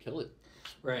fucking kill it.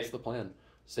 Right. That's the plan.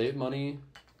 Save money,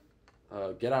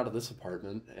 get out of this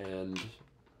apartment and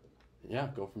yeah,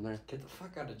 go from there. Get the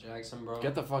fuck out of Jackson, bro.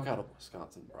 Get the fuck out of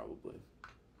Wisconsin, probably.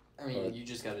 I mean, but- you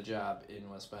just got a job in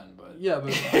West Bend, but Yeah,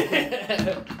 but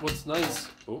what's nice?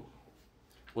 Oh,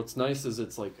 what's nice is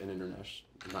it's like an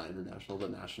not international, but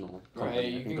national company. right, I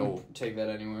you can go. take that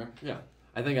anywhere. Yeah,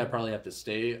 I think I probably have to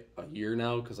stay a year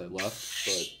now because I left.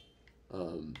 But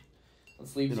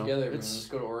Let's leave You know, together, man. it's- Let's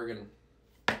go to Oregon.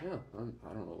 yeah, I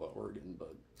don't know about Oregon,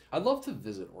 but I'd love to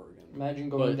visit Oregon. Imagine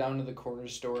going But- down to the corner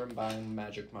store and buying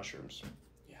magic mushrooms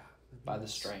Yeah, by the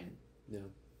strain. Yeah.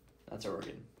 That's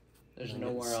Oregon. There's And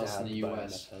nowhere get else in the stabbed by a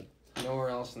U.S. meth head. Nowhere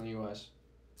else in the U.S.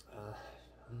 I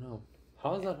don't know.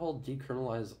 How is that whole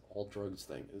decriminalize all drugs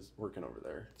thing is working over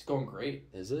there? It's going great.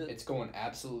 Is it? It's going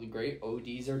absolutely great.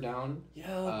 ODs are down.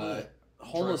 Yeah, Uh, but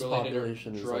homeless drug-related-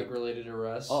 population is like, Drug-related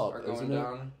arrests up, are going isn't it?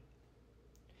 down.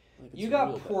 it's You real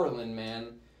got bad. Portland,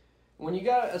 man. When you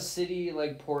got a city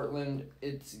like Portland,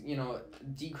 it's,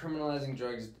 decriminalizing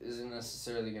drugs isn't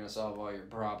necessarily going to solve all your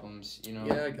problems.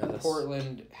 Yeah, I guess.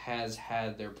 Portland has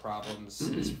had their problems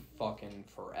since fucking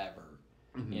forever.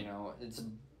 Mhm. It's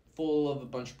full of a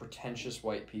bunch of pretentious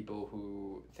white people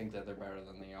who think that they're better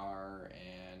than they are,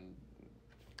 and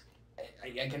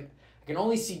I can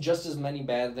only see just as many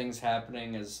bad things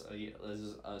happening as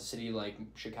a city like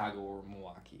Chicago or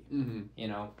Milwaukee.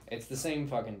 Mhm. It's the same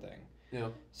fucking thing. Yeah.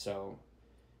 So,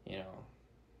 Yeah.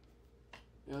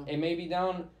 it may be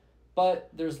down, but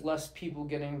there's less people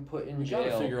getting put in We jail.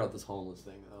 gotta figure out this homeless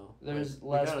thing though. There's Like, we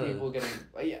less gotta- people getting.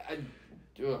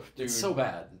 Dude. It's so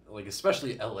bad. Like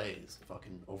especially LA is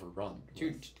fucking overrun.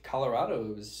 Dude, Colorado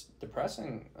was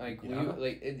depressing. Yeah.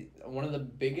 One of the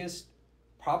biggest,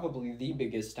 probably the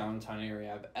biggest downtown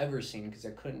area I've ever seen because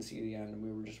I couldn't see the end and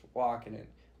we were just walking it,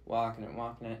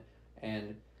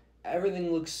 and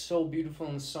everything looks so beautiful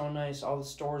and so nice. All the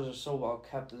stores are so well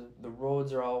kept. The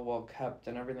roads are all well kept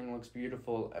and everything looks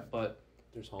beautiful. But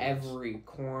There's homeless. every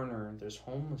corner there's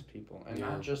homeless people, and Yeah.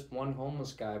 not just one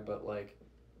homeless guy, but like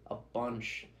a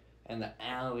bunch, and the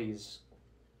alleys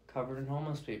covered in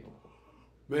homeless people.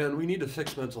 Man, we need to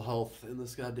fix mental health in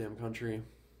this goddamn country.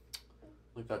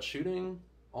 Like that shooting,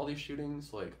 all these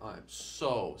shootings, like I'm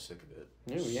so sick of it.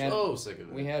 Yeah, Sick of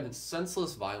it. we had- it's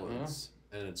senseless violence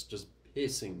and it's just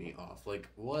pissing me off. Like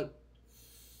what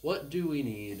do we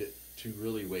need to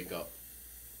really wake up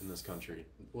in this country?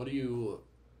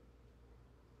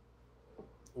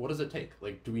 What does it take?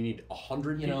 Like, do we need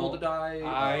 100 people to die?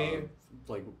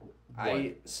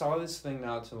 I saw this thing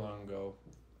not too long ago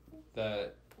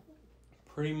that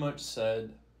pretty much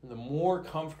said the more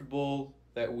comfortable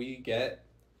that we get,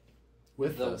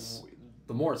 with this,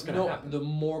 the more it's gonna happen. The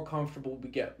more comfortable we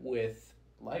get with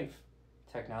life,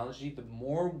 technology, the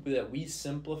more that we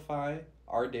simplify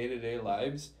our day-to-day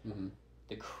lives,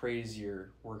 the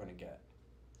crazier we're gonna get.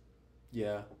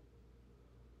 Yeah.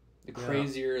 The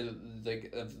crazier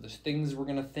the things we're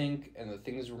gonna think and the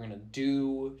things we're gonna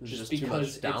do. There's just too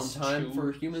because much downtime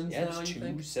for humans yeah, now. it's You too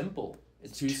think? simple.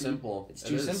 It's too simple. It's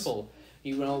too simple.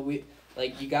 You know,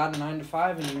 you got a 9 to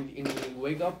 5 and you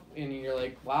wake up and you're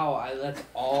like, wow, that's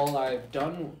all I've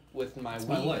done with my week.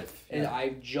 My life. And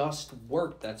I just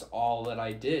worked. That's all that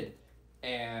I did.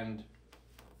 And,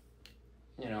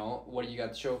 you know, what do you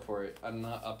got to show for it?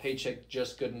 A paycheck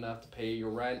just good enough to pay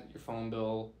your rent, your phone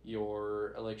bill,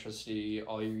 your electricity,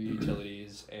 all your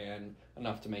utilities, and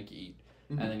enough to make you eat.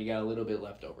 And then you got a little bit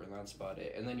left over, and that's about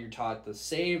it. And then you're taught to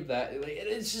save that.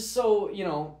 It's just so, you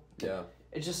know... Yeah.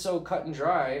 It's just so cut and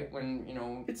dry when, you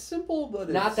know... It's simple, but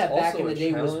it's not that back also in the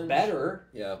day challenge. was better.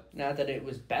 Yeah. Not that it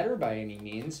was better by any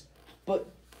means.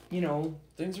 But, you know...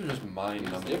 Things are just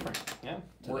mind-numbing. It's different. Yeah.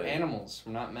 Today. We're animals.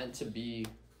 We're not meant to be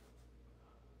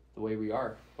the way we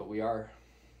are. But we are.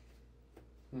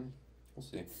 We'll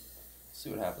see.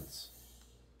 See what happens.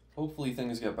 Hopefully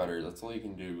things get better. That's all you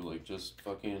can do. Like, just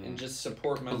fucking... And just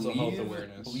support mental health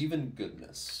awareness. Believe in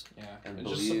goodness. Yeah. And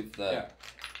believe that... Yeah.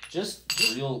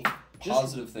 Just real...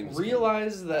 positive things.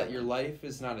 Realize that your life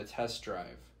is not a test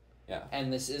drive. Yeah.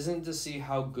 And this isn't to see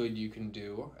how good you can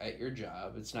do at your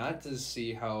job. It's not to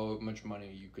see how much money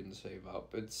you can save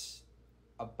up. It's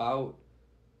about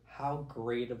how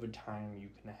great of a time you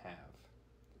can have.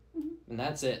 And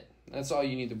that's it. That's all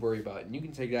you need to worry about. And you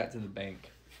can take that to the bank.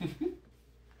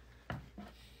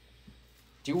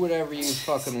 Do whatever you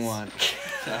fucking want.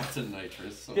 Captain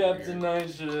Nitrous. Captain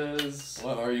Nitrous.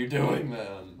 What are you doing,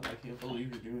 man? I can't believe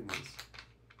you're doing this.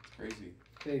 It's crazy.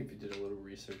 I think if you did a little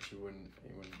research, you wouldn't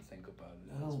think about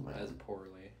it as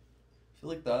poorly. I feel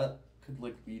like that could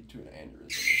lead to an aneurysm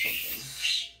or something.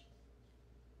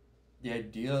 The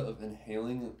idea of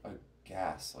inhaling a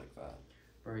gas like that.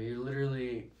 Bro, you're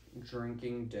literally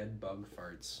drinking dead bug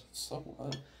farts. So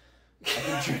what? I've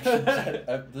been drinking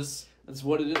That's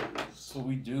what it is. That's what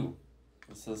we do.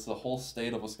 This is the whole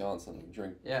state of Wisconsin. We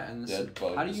drink and dead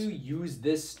bugs. How do you use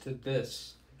this to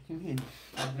this? What do you mean?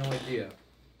 I have no idea.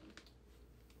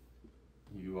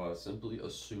 You simply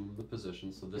assume the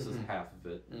position, so this is half of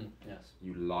it. Yes.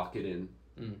 You lock it in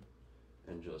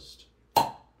and just...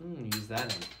 use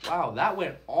that in. Wow, that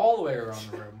went all the way around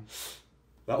the room.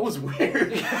 That was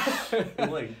weird. It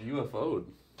like UFO'd.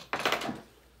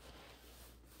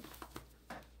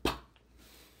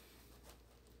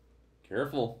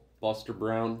 Careful, Buster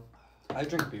Brown. I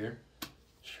drink beer.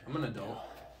 I'm an adult.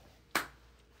 I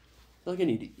feel like I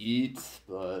need to eat,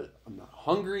 but I'm not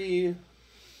hungry.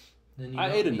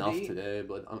 I ate enough today,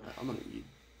 but I'm gonna eat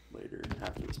later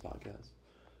after this podcast.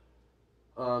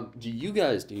 Do you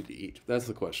guys need to eat? That's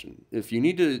the question. If you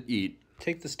need to eat,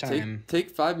 take this time. Take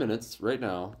 5 minutes right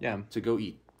now. Yeah. To go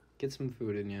eat. Get some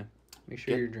food in you. Make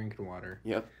sure you're drinking water.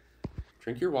 Yep.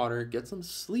 Drink your water. Get some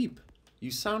sleep. You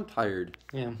sound tired.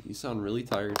 Yeah. You sound really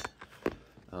tired.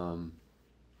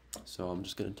 So I'm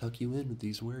just gonna tuck you in with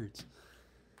these words.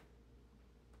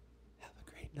 Have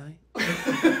a great night.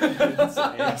 It's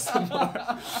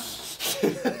ASMR.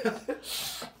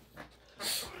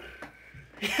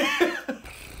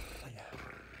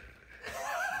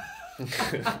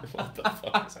 What the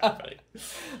fuck is happening?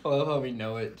 I love how we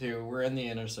know it too. We're in the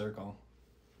inner circle.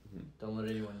 Don't let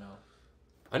anyone know.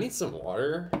 I need some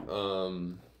water.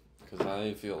 Because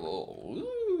I feel a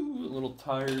little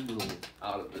tired, a little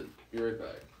out of it. Be right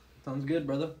back. Sounds good,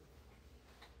 brother.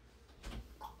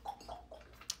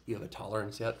 You have a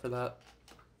tolerance yet for that?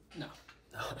 No.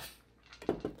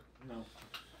 No.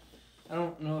 I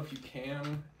don't know if you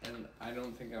can, and I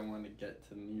don't think I want to get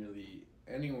to nearly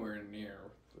anywhere near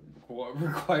what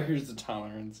requires a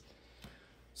tolerance.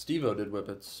 Steve-O did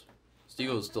whippets.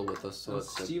 Steve-O's still with us, so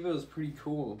that's Steve-O's pretty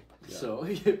cool. Yeah. So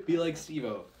be like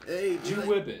Steve-O. Hey, do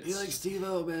whippets. Be like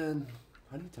Steve-O, man.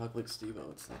 How do you talk like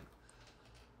Steve-O? It's like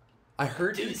I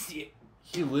heard he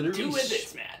literally do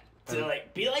whippets, man. So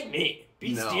be like me.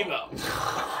 Be Steve-O.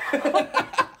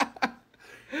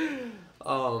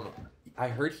 I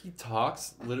heard he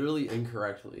talks literally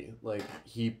incorrectly. Like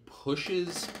he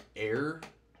pushes air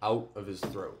out of his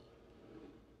throat.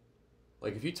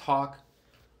 Like if you talk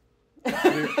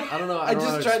I don't know. I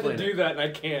just tried to do that and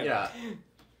I can't. Yeah.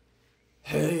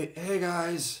 Hey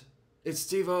guys, it's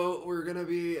Steve-O. We're gonna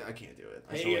be. I can't do it.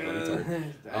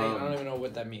 I don't even know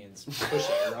what that means. Push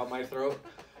air out my throat.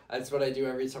 That's what I do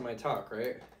every time I talk,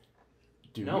 right?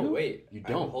 Do no, you? wait. You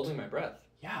don't. I'm holding my breath.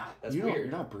 Yeah, that's weird. You're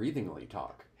not breathing while you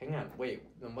talk. Hang on, wait.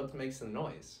 Then what makes the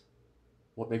noise?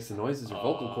 What makes the noise is your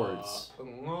vocal cords. There's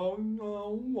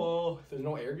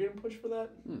no air getting pushed for that?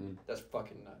 Mm-mm. That's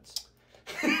fucking nuts.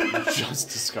 You just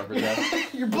discovered that.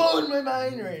 You're blowing my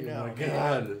mind right now. Oh my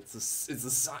god, it's a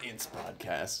science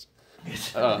podcast.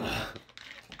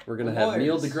 We're gonna have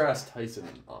Neil deGrasse Tyson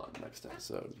on next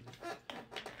episode.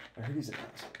 I heard he's an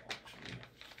asshole, actually.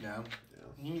 Yeah.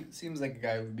 He seems like a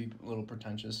guy who would be a little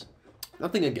pretentious.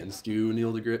 Nothing against you,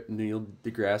 Neil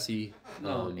deGrasse.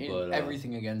 No, but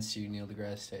everything against you, Neil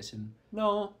deGrasse Tyson.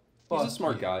 No, he's a Fuck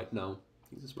smart you. guy. No,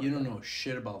 he's a smart You guy. don't know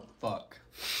shit about fuck.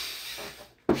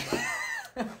 I'm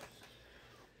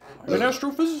an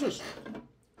astrophysicist,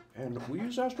 and we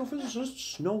as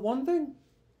astrophysicists know one thing: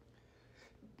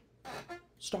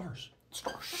 stars.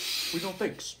 Stars. We know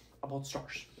things about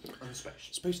stars and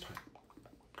space time.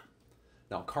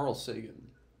 Now, Carl Sagan,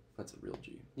 that's a real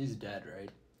G. He's dead, right?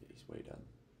 Yeah, he's way dead.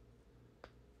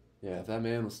 Yeah, if that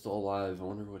man was still alive, I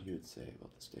wonder what he would say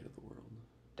about the state of the world.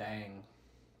 Dang.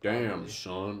 Damn, Probably.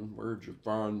 son, where'd you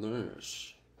find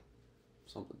this?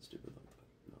 Something stupid like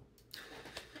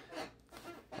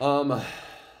that. No.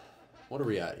 What are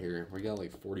we at here? We got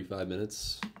like 45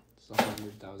 minutes. It's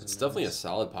 100,000. It's definitely a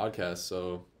solid podcast,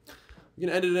 so we can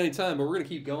end it at any time, but we're gonna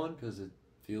keep going because it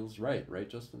feels right,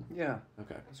 Justin? Yeah,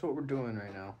 Okay. that's what we're doing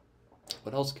right now.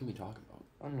 What else can we talk about?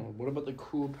 I don't know. What about the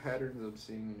cool patterns I'm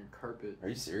seeing in your carpet? Are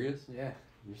you serious? Yeah.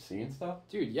 You're seeing stuff?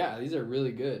 Dude, yeah, these are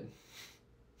really good.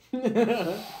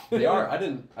 They are. I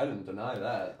didn't deny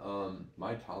that.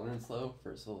 My tolerance though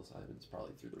for psilocybin is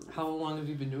probably through the roof. How long have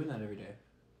you been doing that every day?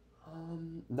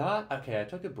 Not okay. I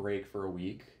took a break for a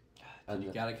week. And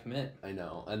You gotta commit. I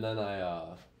know, and then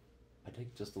I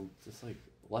take just like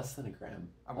less than a gram.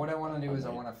 What I want to do is I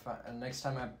Right. want to find next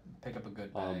time I pick up a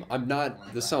good bag. I'm I not.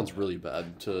 wanna This try sounds it. really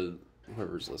bad to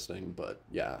whoever's listening, but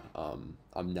yeah,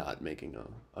 I'm not making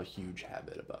a huge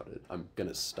habit about it. I'm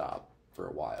gonna stop for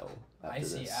a while. After I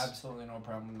see this. absolutely no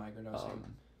problem with microdosing.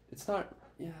 It's not.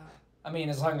 Yeah. I mean,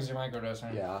 as long as you're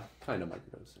microdosing. Yeah. Kind of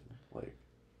microdosing. Like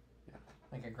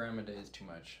Like a gram a day is too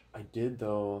much. I did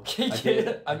though.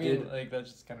 I mean, like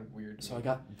that's just kind of weird. So I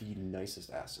got the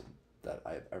nicest acid that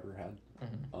I've ever had.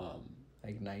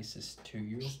 Like nicest to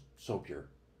you. Just so pure.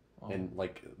 Oh. And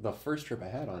like the first trip I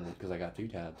had on it, because I got 2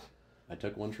 tabs, I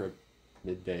took one trip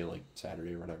midday, like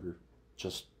Saturday or whatever,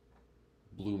 just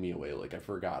blew me away. Like I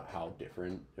forgot how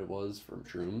different it was from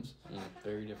shrooms.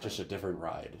 Very different. Just a different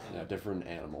ride, a different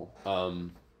animal.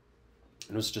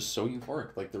 It was just so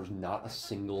euphoric. Like there was not a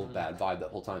single bad vibe that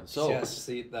whole time. So yes,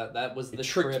 see that was it the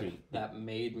tricked trip me. that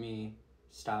made me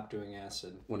stop doing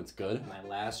acid. when it's good, My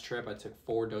last trip, I took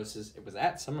 4 doses. It was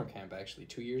at summer camp actually,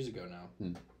 2 years ago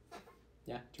now.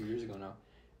 Yeah, 2 years ago now.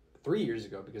 3 years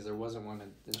ago because there wasn't one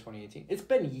in 2018. It's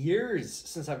been years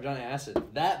since I've done acid.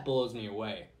 That blows me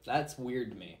away. That's weird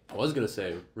to me. I was gonna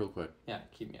say real quick Yeah,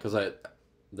 keep me up. because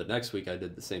the next week I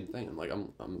did the same thing. I'm like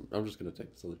I'm just gonna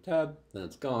take this other tab, then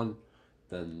it's gone,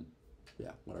 then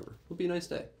yeah, whatever. It'll be a nice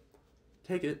day.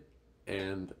 Take it,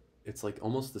 and it's like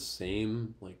almost the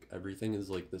same. Like everything is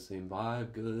like the same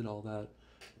vibe, good, all that.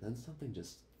 And then something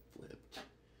just flipped,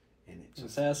 and it It's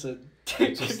just acid.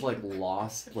 it just like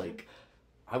lost like.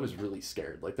 I was really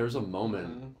scared. Like there's a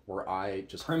moment where I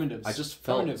just Primitives. I just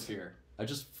felt Primitive fear. I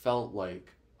just felt like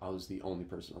I was the only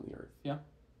person on the earth. Yeah.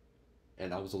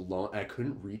 And I was alone. I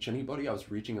couldn't reach anybody. I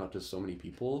was reaching out to so many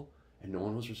people, and no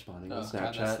one was responding on Oh, Snapchat.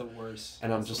 God, that's the worst.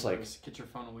 And I'm That's just the like- worst. Get your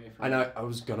phone away from And me. I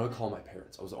was gonna call my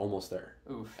parents. I was almost there.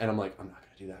 Oof. And I'm like, I'm not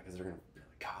gonna do that because they're gonna be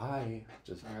like, Kai,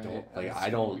 just Right, don't. Like that's I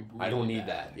gonna be don't really need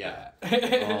bad. that.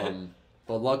 Yeah.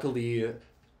 But luckily,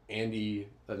 Andy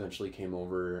eventually came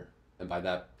over, and by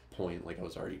that point, like I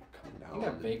was already coming I down.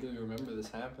 think I vaguely remember this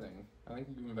happening. I think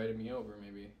you invited me over,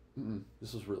 maybe.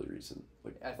 This was really recent,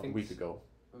 like I a think week ago.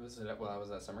 What was it? Well, I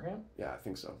was at summer camp. Yeah, I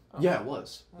think so. Oh. Yeah, it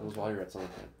was. It was Okay. while you were at summer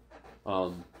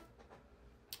camp.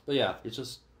 But yeah, it's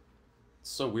just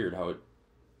so weird how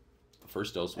the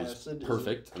first dose was Acid is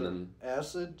perfect, and then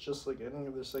acid, just like any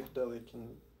other psychedelic,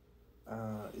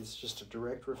 is just a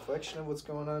direct reflection of what's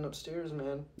going on upstairs,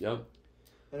 man. yep.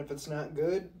 And if it's not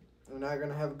good, you're not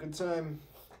gonna have a good time.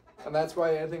 And that's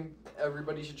why I think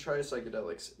everybody should try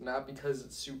psychedelics. Not because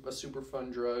it's a super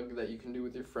fun drug that you can do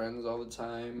with your friends all the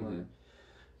time,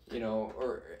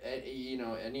 or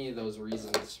any of those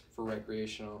reasons for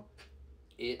recreational.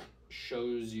 It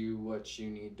shows you what you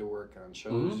need to work on.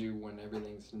 Shows you when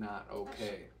everything's not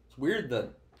okay. It's weird that,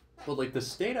 but like the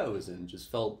state I was in just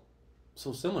felt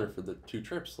so similar for the 2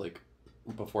 trips. Like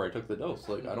before I took the dose,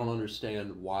 like I don't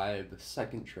understand why the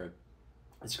second trip.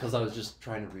 It's because I was just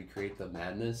trying to recreate the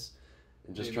madness,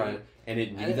 and just Maybe. trying, and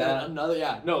it knew And that.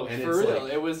 another, no, And for it's real.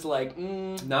 like, It was like,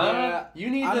 nah, you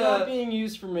need I'm to. not being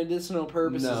used for medicinal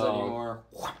purposes No. anymore.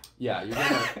 Yeah, you're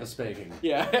getting a spanking.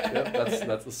 Yeah. Yep,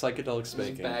 that's the psychedelic Just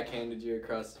spanking. backhanded you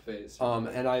across the face.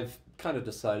 And I've kind of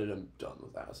decided I'm done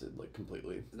with acid, like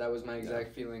completely. That was my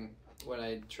exact feeling when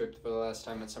I tripped for the last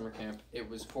time at summer camp. It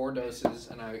was 4 doses,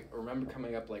 and I remember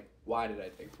coming up like, why did I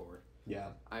take 4? Yeah.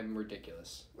 I'm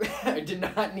ridiculous. I did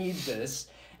not need this.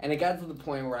 And it got to the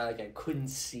point where I couldn't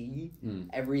see.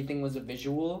 Everything was a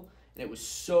visual. And it was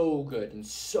so good and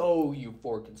so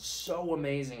euphoric and so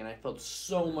amazing. And I felt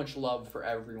so much love for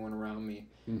everyone around me.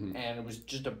 Mm-hmm. And it was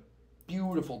just a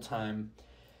beautiful time.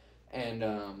 And,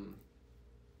 I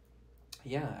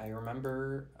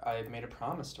remember I made a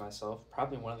promise to myself.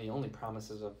 Probably one of the only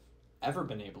promises I've ever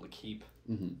been able to keep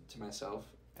to myself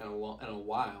in a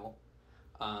while.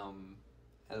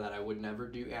 And that I would never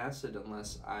do acid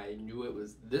unless I knew it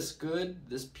was this good,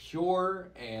 this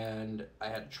pure, and I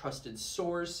had a trusted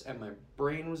source, and my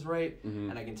brain was right.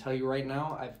 And I can tell you right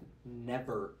now, I've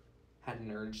never had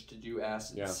an urge to do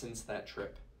acid since that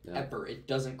trip. Yeah. Ever. It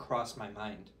doesn't cross my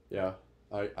mind. Yeah.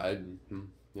 Yeah,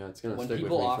 it's gonna When stick with me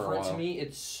people for a offer it while. to me,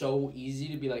 it's so easy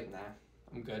to be like, nah,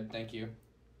 I'm good, thank you.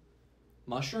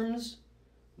 Mushrooms?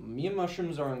 Me and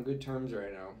mushrooms are on good terms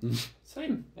right now.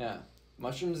 Same. Yeah.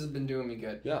 Mushrooms has been doing me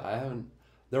good. Yeah, I haven't.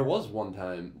 There was one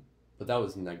time, but that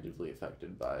was negatively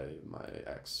affected by my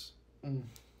ex.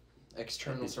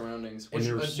 External surroundings. And Which,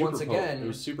 they were super once potent. again, It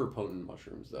was super potent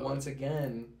mushrooms, though. once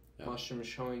again, Yeah. mushrooms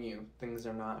showing you things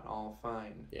are not all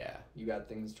fine. Yeah. You got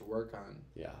things to work on.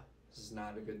 Yeah. This is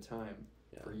not a good time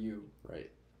for you. Right.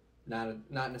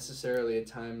 Not necessarily a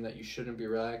time that you shouldn't be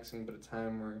relaxing, but a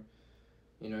time where,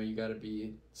 you got to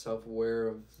be self-aware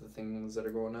of the things that are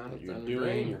going on What with you're your doing,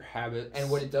 brain. your habits. And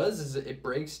what it does is it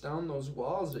breaks down those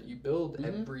walls that you build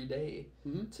every day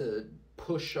to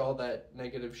push all that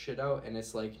negative shit out. And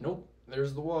it's like, nope,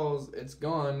 there's the walls. It's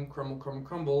gone. Crumble, crumble,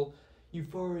 crumble.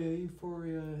 Euphoria.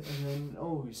 And then,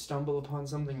 you stumble upon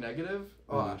something negative.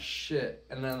 Oh, shit.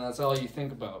 And then that's all you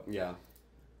think about. Yeah.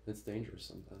 It's dangerous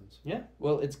sometimes. Yeah.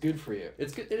 Well, it's good for you.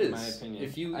 It's good. It is. In my opinion.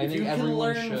 If you I think can everyone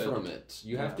learn should. from it,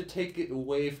 you have to take it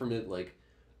away from it. Like,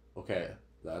 okay,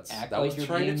 that Act was like you're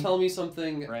trying being- to tell me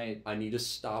something. Right. I need to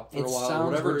stop for It a while.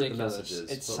 sounds Whatever ridiculous. the message is.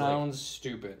 It but, sounds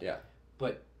stupid. Yeah.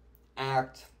 But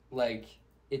act like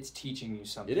it's teaching you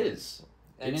something. It is.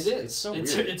 And It's- it is. it's so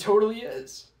It's- weird. It totally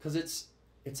is. Because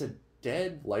it's a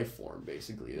dead life form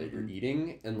basically that you're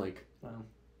eating, and like, Wow.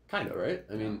 kind of right.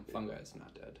 I mean, fungi is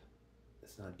not dead.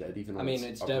 it's not dead even. I When mean,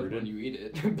 it's uprooted. dead when you eat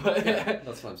it, but Yeah,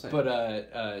 that's what I'm saying. but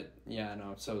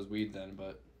no, so is weed then.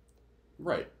 But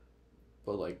right,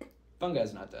 but like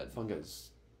fungi's not dead. fungi's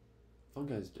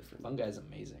different. Fungi is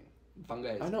amazing. Fungi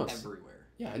is I know it's- everywhere.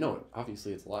 Yeah, I know it.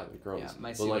 Obviously, it's alive. It grows. Yeah,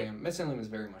 But, like, mycelium is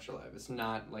very much alive. It's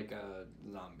not like a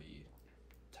zombie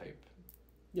type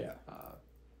yeah,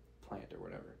 plant or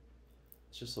whatever.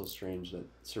 it's just so strange that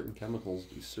certain chemicals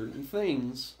do certain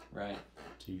things Right.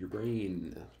 to your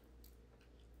brain.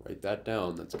 Write that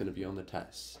down. That's going to be on the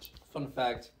test. Fun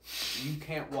fact: you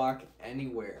can't walk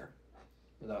anywhere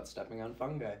without stepping on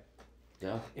fungi.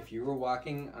 Yeah. If you were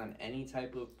walking on any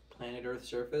type of planet Earth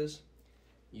surface,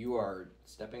 you are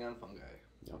stepping on fungi.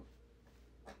 Yep.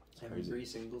 Every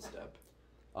single step.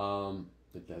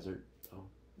 The desert. Oh,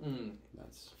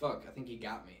 that's. Fuck, I think he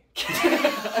got me.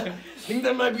 I think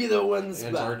that might be the one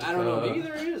spot. I don't know. Antarctica. Maybe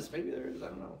there is. I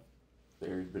don't know.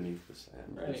 Buried beneath the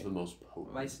sand. It's Right. the most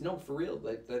potent. No, for real.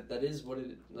 Like that is what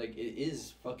it like. It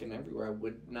is fucking everywhere. I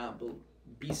would not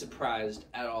be surprised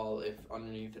at all if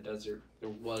underneath the desert there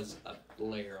was a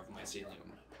layer of mycelium.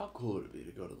 How cool would it be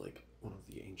to go to like one of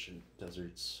the ancient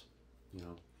deserts,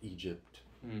 Egypt,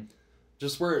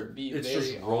 just where Be it's very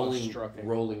just awe-striking.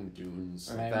 rolling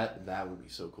dunes. Right. That would be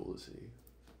so cool to see.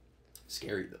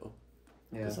 Scary though,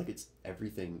 because like it's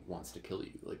everything wants to kill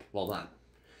you. Like, well, not.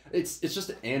 It's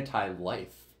just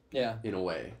anti-life. Yeah. In a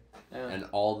way, and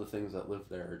all the things that live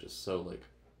there are just so like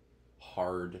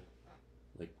hard.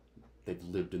 Like they've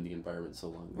lived in the environment so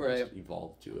long, they just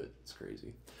evolved to it. It's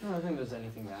crazy. I don't think there's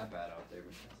anything that bad out there.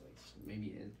 But like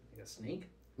maybe like a snake.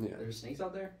 Yeah. There's snakes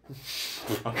out there.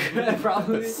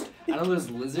 Probably. I know there's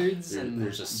lizards and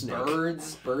there's a snake.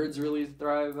 birds. Birds really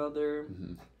thrive out there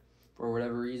for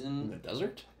whatever In reason. the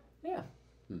desert. Yeah.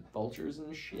 Vultures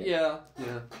and shit. Yeah.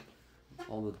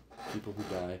 All the people who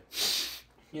die.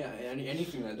 Yeah.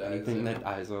 Anything that dies. Anything that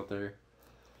dies out there.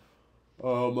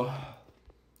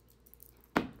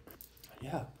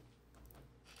 Yeah.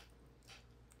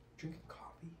 Drinking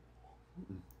coffee.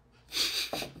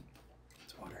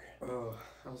 It's water. Oh,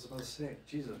 I was about to say,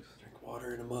 Jesus. Drink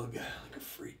water in a mug like a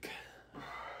freak.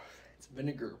 It's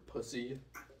vinegar, pussy.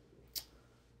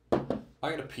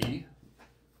 I gotta pee.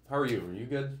 How are you? Are you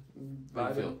good? How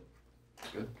you feel?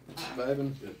 Good.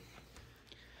 Vibing. Good.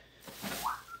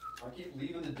 I keep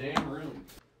leaving the damn room.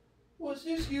 What's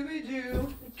this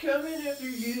Scooby-Doo coming after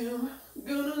you?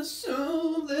 Gonna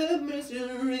solve that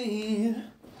mystery.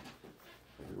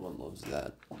 Everyone loves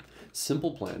that.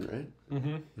 Simple Plan, right?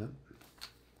 Mm-hmm. Yep.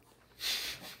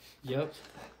 Yep.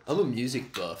 I'm a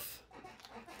music buff.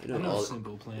 I know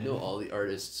Simple Plan. I know all the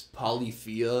artists.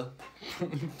 Polyphia.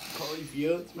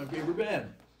 Polyphia, it's my favorite band.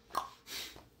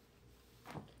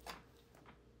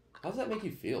 How does that make you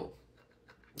feel?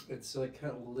 It's like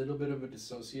kind of a little bit of a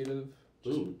dissociative,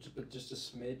 Ooh. but just a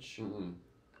smidge. Mm-mm.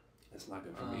 That's not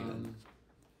good for me then.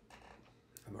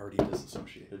 I'm already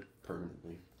disassociated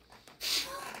permanently.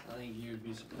 I think you would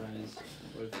be surprised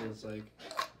what it feels like.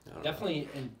 I don't Definitely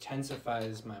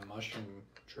intensifies my mushroom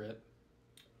trip.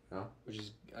 Yeah. Which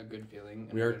is a good feeling.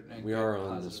 know. and We a are on a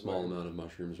positive small way. amount of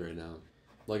mushrooms right now.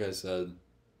 Like I said,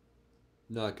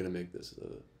 not gonna make this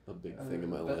a big thing in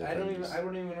my But life. I don't I'm even know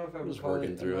if I would just call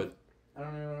working it through enough, it. I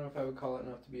don't even know if I would call it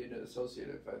enough to be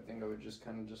associative. I think I would just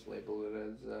kind of just label it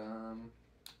as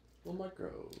Well,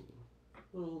 micro.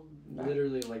 Well,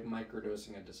 literally like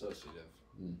microdosing a dissociative.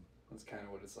 Mm. That's kind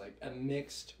of what it's like. And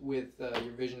mixed with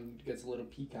your vision gets a little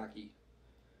peacocky.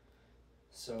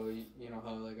 So you know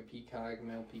how like a peacock,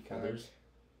 male peacock. Feathers?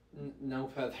 No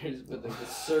feathers, but like the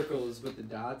circles with the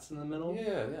dots in the middle.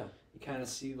 Yeah. You kind of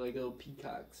see like little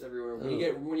peacocks everywhere Oh.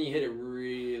 when you hit it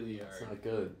really It's hard. not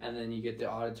good. And then you get the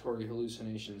auditory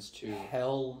hallucinations too.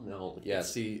 Hell no. Yeah.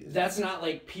 See. That's not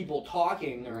like people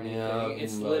talking or anything. Yeah,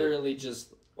 It's but- literally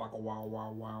just waka wow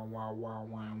wow wow wow wow wow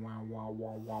wow wow wow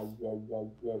wow wow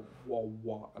wow wow wow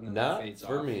wow, and then Not it fades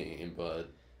for off. me,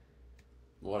 but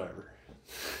whatever.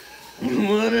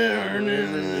 Whatever,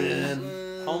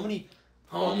 man. How many?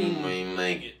 How do we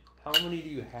make it? How many do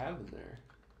you have in there?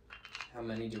 How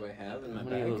many do I have in my How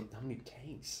many, bag? how many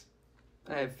tanks?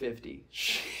 I have 50.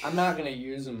 I'm not gonna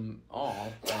use them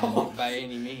all by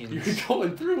any means. You're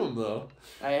going through them though.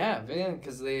 I have, yeah,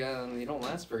 because they don't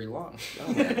last very long.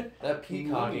 That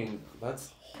peacocking,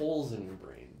 that's holes in your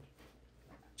brain.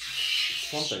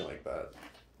 Something like that.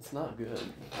 It's not good.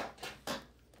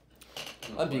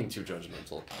 I'm being too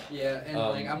judgmental. Yeah, and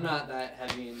like I'm not that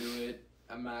heavy into it.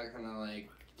 I'm not gonna like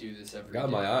do this every Got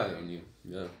day. my eye on you.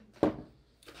 Yeah.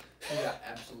 I got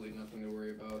absolutely nothing to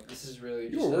worry about. This is really.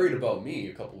 You were worried about me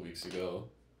a couple weeks ago.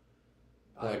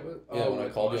 Like, when I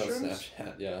with called mushrooms? you on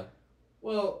Snapchat. Yeah.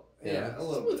 Well, yeah, a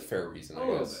little with bit. fair reason, A I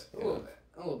little guess. bit.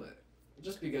 A little bit.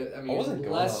 Just because I mean, wasn't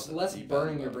going less off less deep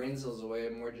burning end, your though. brain cells away,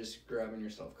 and more just grabbing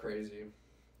yourself crazy.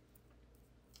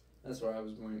 That's what I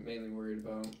was mainly worried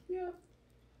about. Yeah.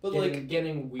 But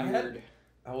Getting weird.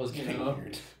 I was you getting know?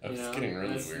 weird. I was getting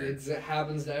really weird. It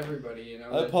happens to everybody, you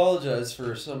know. I apologize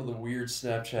for some of the weird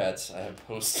Snapchats I have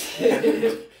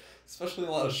posted. Especially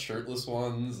a lot of shirtless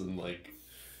ones and like.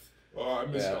 Oh, I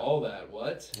missed all that.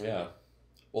 What? Yeah.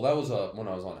 Well, that was when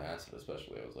I was on acid,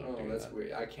 especially. I was like, Oh, doing that's that.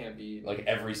 weird. I can't be. Like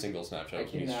every single Snapchat I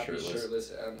was me cannot be shirtless.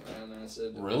 shirtless on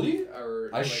acid. Really? Or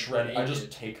I like, shred. I just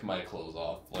naked. take my clothes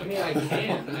off. Like, I mean, I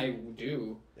can. I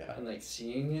do. Yeah. And like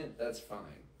seeing it, that's fine.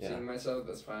 Yeah. Seeing myself,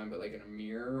 that's fine. But like in a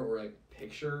mirror or like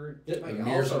picture, The like,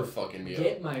 mirrors also, are fucking me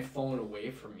get up. my phone away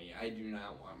from me. I do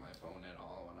not want my phone at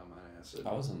all when I'm on acid.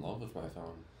 I was in love with my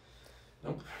phone.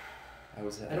 Nope. I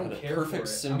was. I don't had a care perfect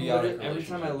for it. symbiotic Every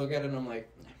time I relationship. look at it, I'm like,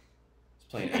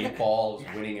 I was playing 8-ball. I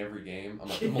was winning every game. I'm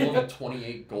like, I'm level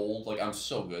 28 gold. Like, I'm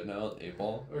so good now at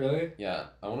 8-ball. really? Yeah,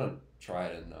 I want to try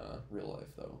it in real life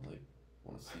though. Like,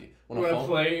 want to see. Want to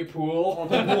play pool? I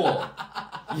want to play pool.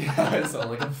 Yeah, I sound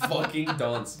like a fucking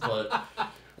dunce, but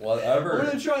whatever. We're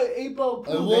gonna try 8-ball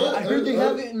pool. what? I heard they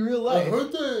have it in real life.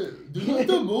 that they like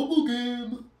the mobile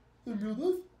game in real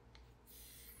life.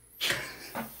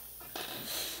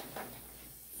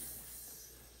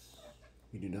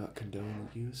 We do not condone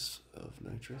the use of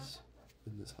nitrous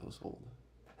in this household.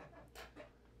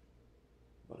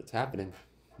 But it's happening.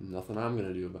 Nothing I'm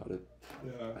gonna do about it.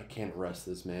 Yeah. I can't arrest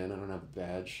this man. I don't have a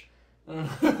badge.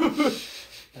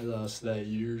 I lost that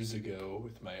years ago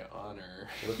with my honor.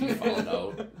 What if you found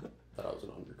out that I was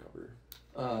an undercover?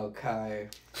 Oh, Kai.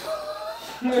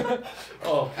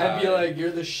 Oh, I'd be like,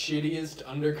 you're the shittiest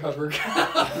undercover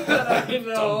guy that I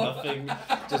know. Done nothing,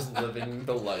 just living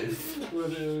the life.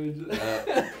 Literally.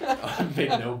 Make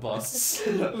no busts.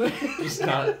 Just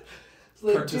not. It's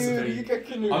like, participating. dude, I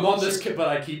couldn't even I'm on this hit kit, but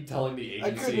I keep telling the you-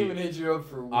 I couldn't agency even hit you up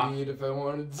for I- weed if I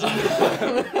wanted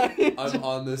to. I'm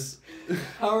on this.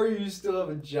 How are you still have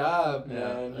a job, Yeah,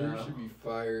 man? You yeah. should be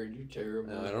fired. You're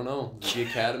terrible. I don't know. The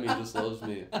academy just loves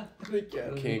me. The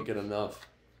Academy. Can't get enough.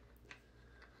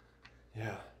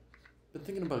 Yeah. Been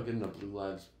thinking about getting a Blue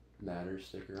Lives Matter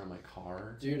sticker on my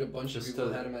car. Dude, a bunch of Just people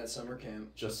to- had him at summer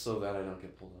camp. Just so that I don't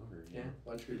get pulled over. Yeah, a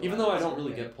bunch of people. Even had though him I at don't summer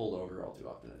really camp. get pulled over all too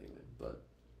often anyway. But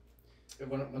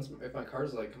If my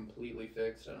car's like completely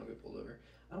fixed, I don't get pulled over.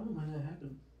 I don't know when that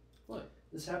happened. What?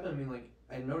 This happened. I mean, like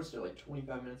I noticed it like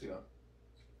 25 minutes ago.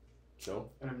 Joe,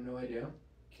 I have no idea.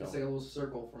 kill. It's like a little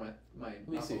circle for my. Let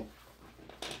me see.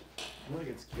 I think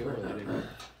it's accumulating.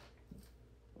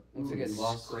 Looks like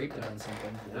it's scraped on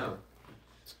something. Yeah.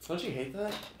 Don't you hate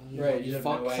that? Right, You you have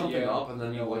fuck no something idea. up and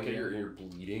then you No look at idea. you're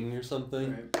bleeding or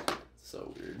something. Right.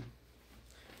 So weird.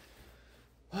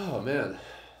 Oh man.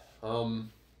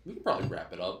 We could probably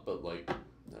wrap it up, but like, I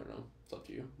don't know. It's up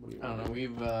to you. What do you I want? don't know.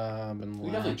 We've been. We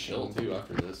definitely chill too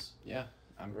after this. Yeah,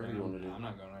 I'm Whatever you wanna do. I'm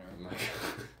not going anywhere.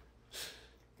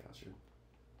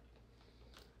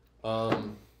 Gotcha.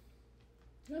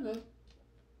 Yeah, man.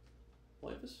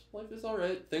 Life is all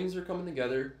right. Things are coming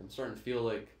together. I'm starting to feel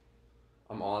like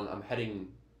I'm heading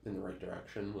in the right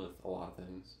direction with a lot of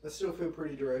things. I still feel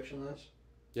pretty directionless,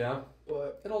 Yeah,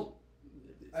 but it'll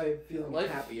I feel Life-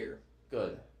 happier.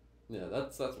 good. Yeah,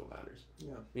 that's what matters.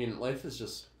 Yeah. I mean, life is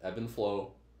just ebb and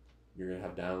flow. You're gonna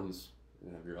have downs.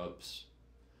 You're gonna have your ups.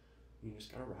 You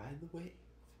just gotta ride the wave.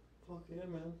 Fuck yeah,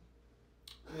 man.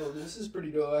 Yo, this is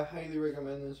pretty dope. I highly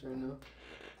recommend this right now.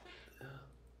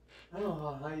 I don't know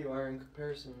how high you are in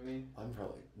comparison to me. I'm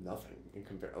probably nothing in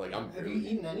compare. Like I'm. Have really- you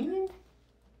eaten anything?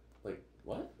 Like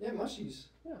what? Yeah, mushies.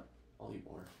 I'll eat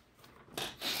more.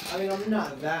 I mean, I'm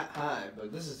not that high,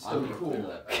 but this is still I'm gonna cool. clear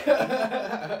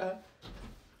that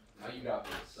Now you got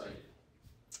me excited.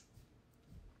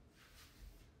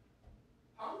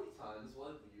 How many times will I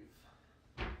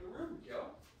leave the room, yo?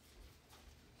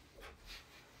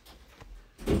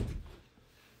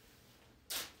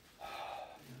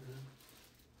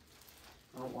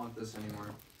 I don't want this anymore.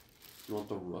 You want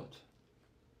the root?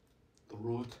 The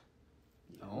root.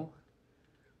 No.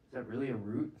 Is that really a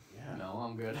root? Yeah. No,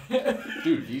 I'm good.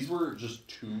 Dude, these were just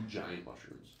 2 giant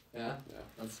mushrooms. Yeah? Yeah.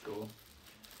 That's cool.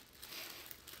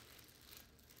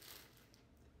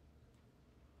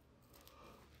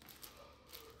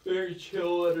 Very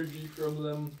chill energy from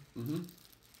them. Mm-hmm.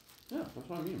 Yeah, that's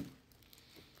what I mean.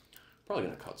 Probably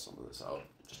gonna cut some of this out.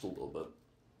 Just a little bit.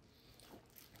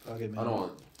 Okay, man. I don't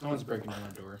want... No one's breaking down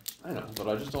our door. I know, but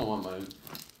I just don't want my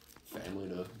family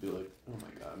to be like, oh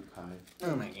my god, Kai.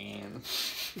 Oh my god.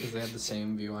 Because they have the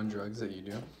same view on drugs that you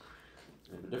do.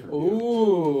 They have a different view.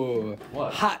 Ooh.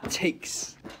 What? Hot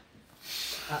takes.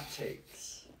 Hot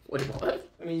takes. Wait, what?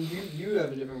 I mean, you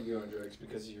have a different view on drugs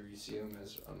because you see them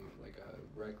as like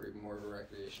a more of a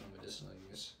recreational medicinal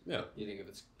use. Yeah. You think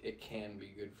it can be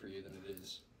good for you than it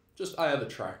is. Just, I have a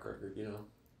track record, you know?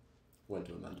 Went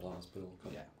to a mental hospital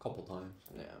a couple times.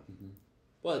 Yeah. Mm-hmm.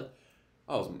 But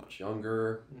I was much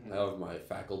younger. Mhm. I have my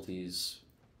faculties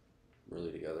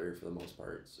really together for the most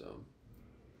part, so.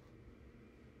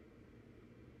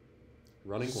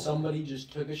 Running water. Somebody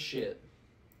just took a shit.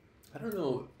 I don't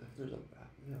know if there's a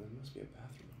yeah, there must be a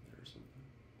bathroom out there or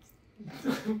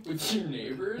something. With your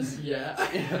neighbors? Yeah.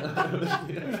 Yeah.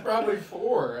 There's probably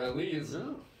 4 at least.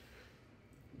 No.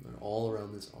 They're all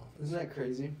around this office. Isn't that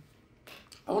crazy?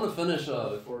 I want to finish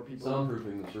 4 people.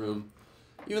 soundproofing this room,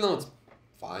 even though it's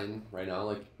fine right now.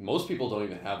 Like most people don't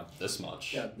even have this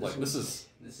much. Yeah, this is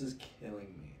This is killing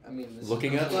me. I mean, this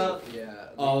Looking is, at that? Yeah.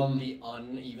 The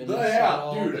unevenness. at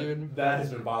all, dude. that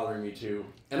has been bothering me too.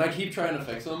 And I keep trying to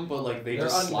fix them, but like they They're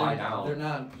just slide they're- down. They're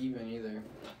not even either.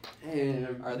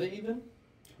 And Are they even?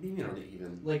 what do you mean are they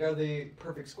even? Like, are they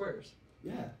perfect squares?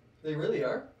 Yeah. They really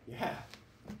are. Yeah.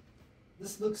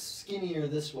 This looks skinnier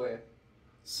this way.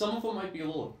 Some of them might be a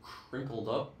little crinkled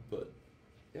up, but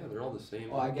yeah, they're all the same.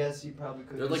 Well, I guess you probably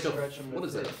could They're just like a- stretch them. what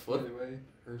is that, a foot? Either way.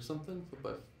 or something. Foot by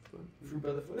foot. Fruit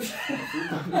by the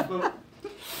foot.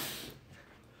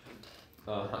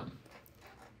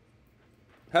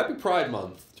 Happy Pride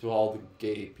Month to all the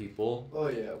gay people. Oh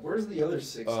yeah. Where's the other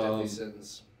 6 deadly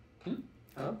sins?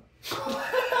 Huh?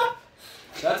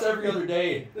 That's every other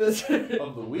day That's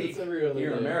of the week. That's every other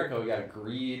Here in day. America, we got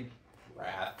greed,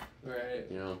 wrath, Right.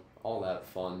 you know, all that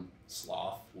fun,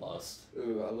 sloth, lust.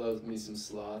 Ooh, I love me some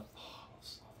sloth. Oh,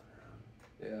 slothing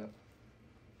around. Yeah.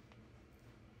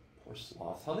 Poor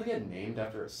sloths. How they get named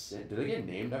after a sin? Did they get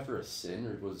named after a sin,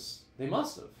 or was they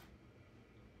must have?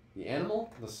 The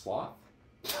animal, the sloth.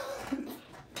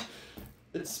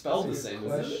 It's spelled the That's a same,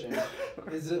 good isn't it?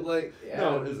 Is it like? Yeah.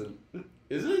 No, it isn't.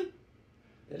 Is it?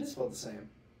 It is spelled the same.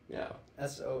 Yeah.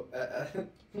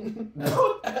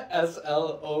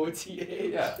 S-L-O-T-H.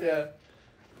 Yeah. Yeah.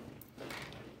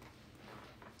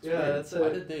 Yeah, weird. that's Why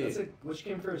did they- that's a which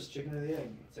came first, chicken or the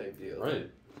egg type deal. Right.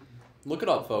 Look it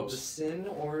up, The folks. sin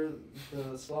or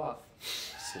the sloth.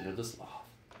 Sin of the sloth.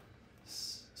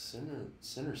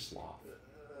 Sinner sloth.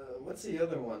 What's the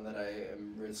other one that I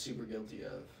am super guilty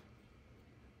of?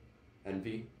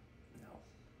 Envy.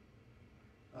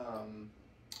 No.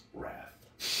 Wrath.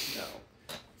 No.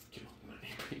 Kill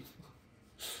many people.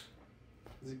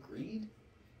 Is it greed?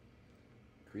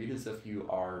 Greed is if you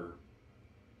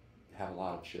have a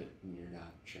lot of shit and you're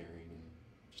not sharing and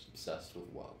just obsessed with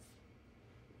wealth.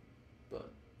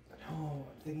 But No,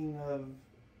 I'm thinking of.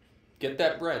 get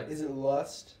that bread. Is it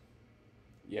lust?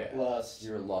 Yeah. Lust.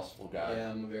 You're a lustful guy.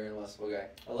 Yeah, I'm a very lustful guy.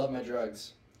 I love my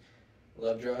drugs. I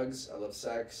love drugs. I love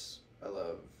sex. I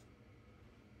love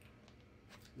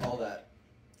all that.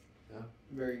 Yeah.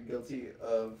 Very guilty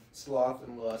of sloth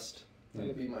and lust. That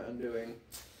would be my undoing.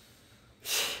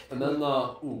 And then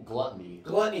gluttony.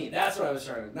 Gluttony. That's what I was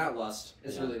trying to. Not lust.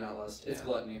 It's Yeah. really not lust. It's Yeah.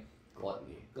 gluttony.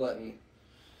 Gluttony. Gluttony.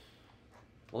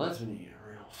 Well, that's when you get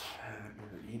real fat.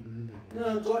 You're eating.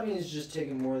 No, gluttony is just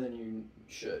taking more than you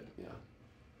should. Yeah.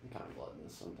 I'm kind of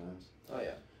gluttonous sometimes. Oh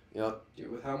yeah. Yep.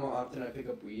 Dude, with how often I pick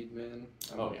up weed, man,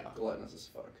 I'm gluttonous as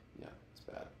fuck. Yeah, it's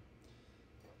bad.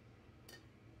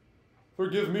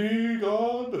 Forgive me,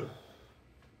 God.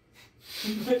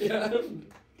 Yeah.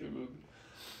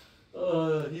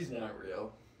 He's not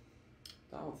real.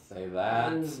 Don't say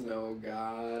that. There's no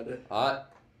God.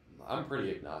 I'm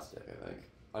pretty agnostic, I think.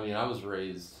 I mean, I was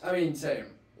raised. I mean, same.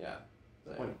 Yeah.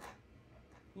 Same.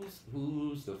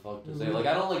 Who's the fuck to say? Like,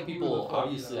 I don't like Who people. the fuck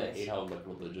Obviously, I knows? hate how like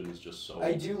religion is just so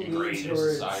I do ingrained lean in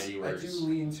towards. society. Where I do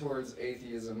lean towards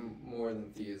atheism more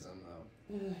than theism,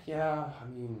 though. Yeah, I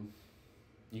mean,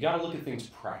 you gotta look at things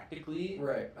practically,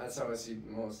 Right. That's how I see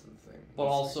most of the thing. but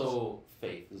also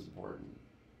faith is important.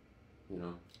 You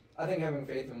know. I think having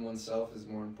faith in oneself is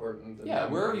more important than Yeah,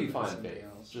 wherever you in find something faith,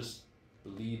 else. just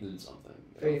believe in something.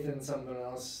 You know? Faith in something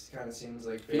else kind of seems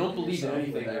like. If you don't faith believe in yourself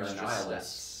anything, with you're a extra nihilist.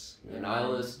 steps, You're a you know?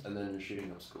 nihilist, and then you're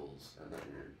shooting up schools, and then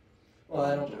you're. Well,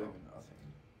 I don't believe in nothing.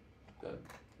 Good.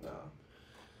 No.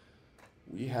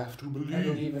 We have to I believe.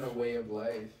 believe in a way of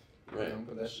life. You Right. know,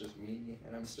 but that's just me,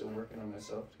 and I'm still working on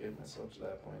myself to get myself to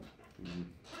that point. Mhm.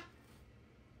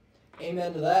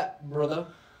 Amen to that, brother.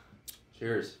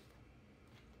 Cheers.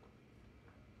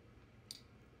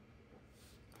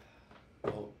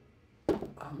 Well,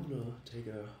 I'm gonna take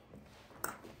a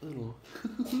little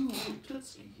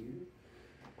tootsie here.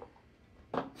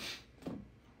 I'm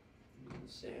gonna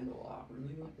stand a lot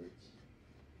really like this.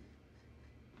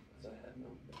 Because I have no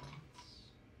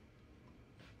balance.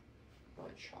 My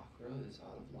chakra is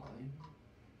out of line.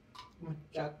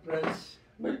 Chakras.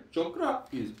 My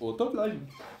chakra is out of line.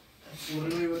 That's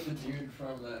literally what the dude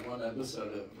from that one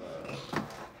episode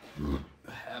of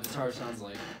Avatar sounds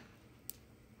like.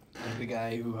 Like the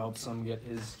guy who helps him get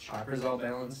his chakras all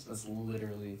balanced. That's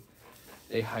literally.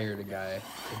 They hired a guy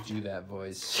to do that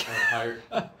voice. Hired.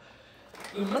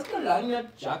 You must align your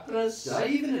chakras. Did I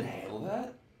even inhale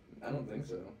that? I don't think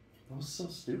so. That was so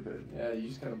stupid. Yeah, you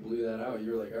just kind of blew that out.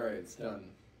 You were like, alright, it's done.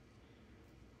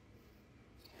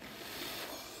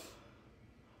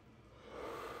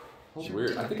 That's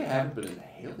weird. I think I haven't been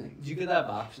inhaling. Did you get that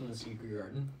box in the secret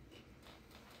garden?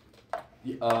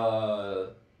 Yeah,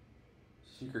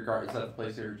 Secret Garden. Is that the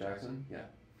place here, Jackson? Yeah.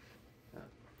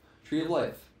 Tree of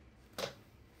Life.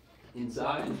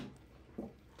 Inside.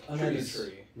 Under the Trees.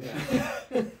 tree.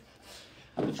 Yeah.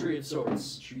 The tree of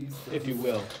sorts, Trees. if you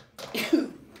will. If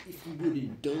you would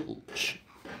indulge.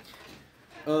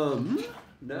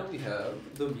 Now we have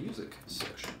the music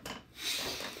section.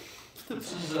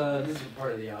 This is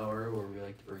part of the hour where we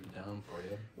like to break it down for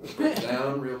you. Let's break it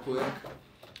down real quick.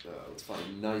 Let's find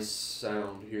a nice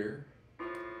sound here.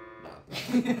 Not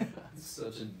that.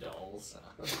 Such a dull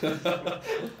sound.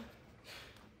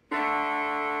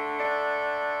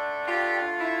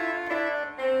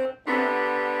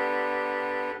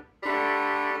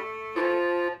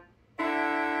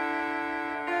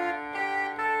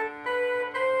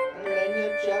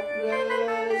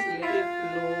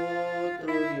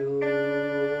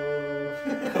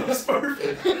 That's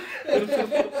perfect.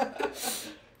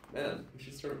 Man, we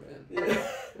should start a band. Yeah.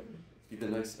 Be the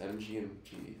next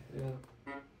MGMT.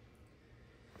 Yeah.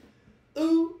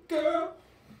 Ooh, girl.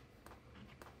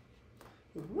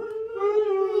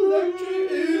 Electric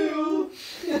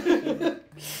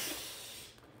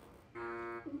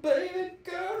baby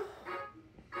girl.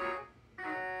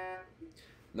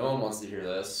 No one wants to hear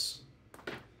this.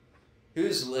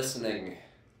 Who's listening?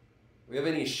 We have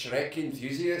any Shrek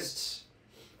enthusiasts?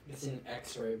 It's an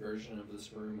X-ray version of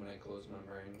this room when I close my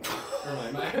brain.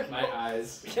 Or my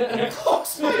eyes.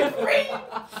 Close my brain!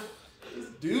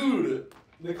 Dude!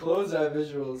 The closed eye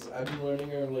visuals I've been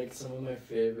learning are like some of my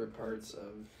favorite parts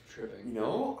of tripping. You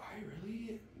know, I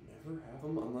really never have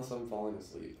them unless I'm falling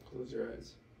asleep. Close your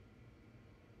eyes.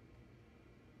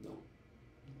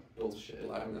 bullshit.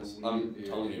 Blackness. I believe I'm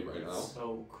telling you right now. It's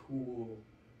so cool.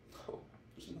 Oh,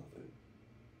 there's nothing.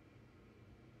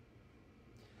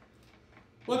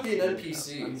 What be an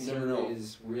NPC? You never know.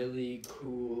 Is really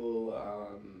cool.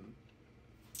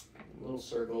 Little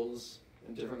circles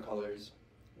in different colors,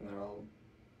 and they're all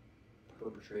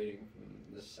perpetrating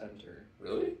from the center.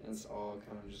 Really? And it's all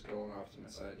kind of just going off to my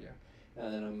side, yeah.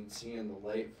 And then I'm seeing the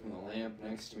light from the lamp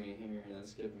next to me here, and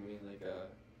that's giving me like a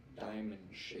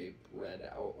diamond-shaped red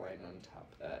outline on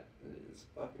top of that. It is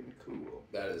fucking cool.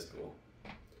 That is cool.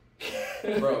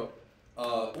 Bro,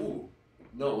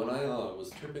 no, when I was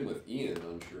tripping with Ian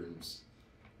on shrooms,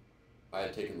 I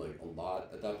had taken like a lot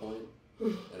at that point,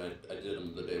 and I did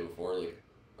them the day before, like,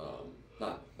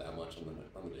 not that much on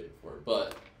the day before,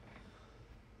 but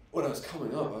when I was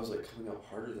coming up, I was like coming up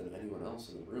harder than anyone else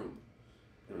in the room.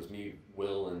 It was me,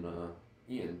 Will, and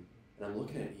Ian, and I'm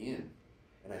looking at Ian,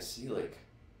 and I see like,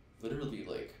 literally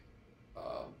like,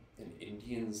 an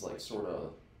Indian's like sort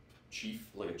of chief,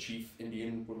 like a chief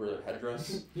Indian would wear a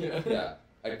headdress. Yeah. Yeah.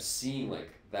 I'm seeing like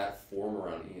that form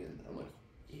around Ian, and I'm like,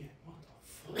 Ian, what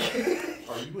the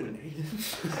fuck? Are you a native?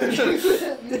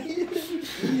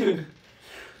 Ian,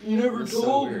 you never It's so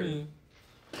told weird. me.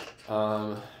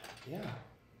 Yeah.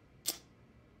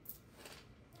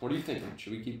 What are you thinking?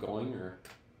 Should we keep going or?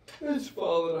 It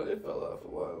fell off a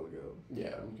while ago.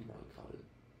 Yeah, we can probably cut it.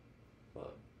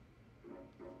 But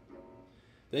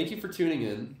thank you for tuning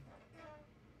in.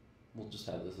 We'll just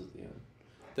have this at the end.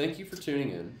 Thank you for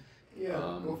tuning in. Yeah,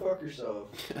 go fuck yourself.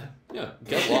 Yeah,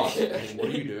 get lost. I mean, what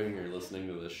are you doing here listening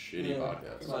to this shitty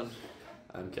podcast? Come on.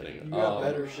 I'm kidding. You got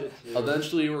better shit to do.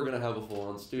 Eventually, we're going to have a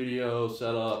full-on studio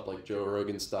set up, like Joe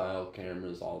Rogan style,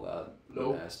 cameras, all that.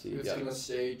 Nope. Nasty. It's gonna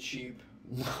stay cheap.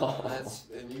 No.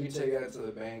 And you can take that to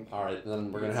the bank. All right,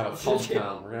 then we're going to have a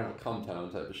Cumtown. We're going to have a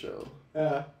Cumtown type of show.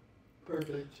 Yeah.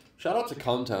 Perfect. Shout out to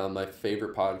Cumtown, my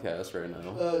favorite podcast right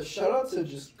now. Shout out to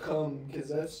just Cum, because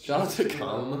that's Shout out just, to you know,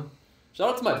 Cum. Shout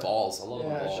out to my balls. I love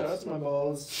my balls. shout out to my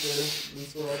balls.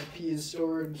 That's where all the pee is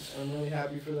stored. I'm really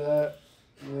happy for that.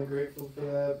 I'm really grateful for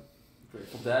that.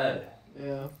 Grateful Dead.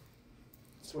 Yeah.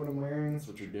 That's what I'm wearing. That's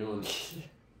what you're doing.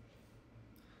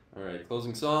 All right,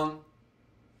 closing song.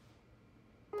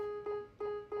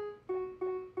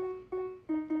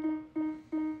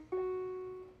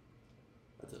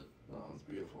 That's it. Oh, that was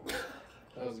beautiful.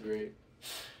 That was great.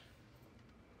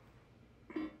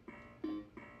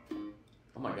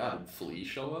 Oh my god, did Flea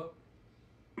show up?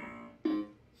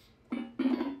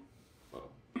 Whoa.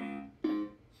 I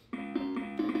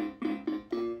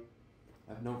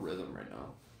have no rhythm right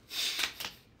now.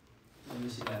 Let me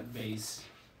see that bass.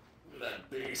 That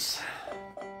bass.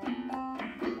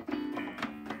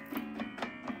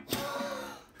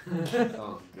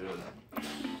 Sounds good.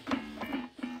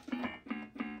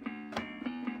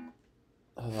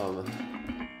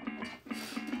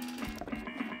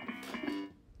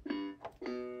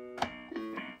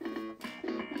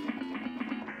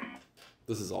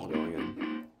 This is all going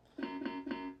in.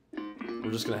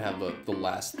 We're just gonna have the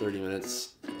last 30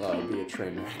 minutes be a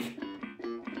train wreck.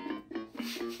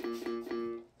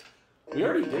 We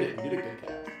already did it. We did a good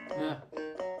cast. Yeah.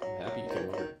 I'm happy you came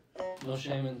over. No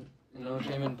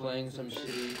shame in playing some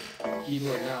shitty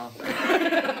keyboard now.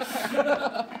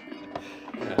 Yeah,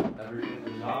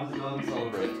 the job is done.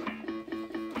 Celebrate.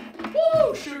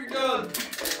 Woo! Shoot your gun!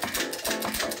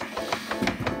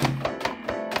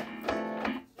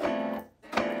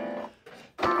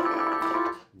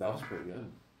 That was pretty good.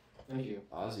 Thank you.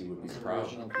 Ozzy would be It's an proud.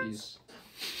 original piece.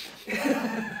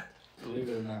 Believe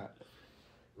it or not.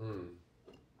 Mm.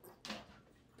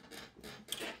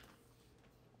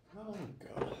 I want to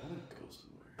go. I want to go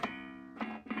somewhere.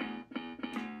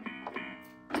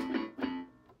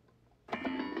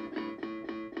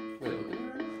 Wait, look at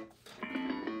her.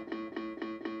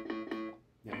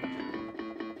 Yeah.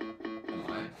 Am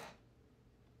I?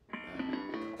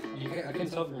 I can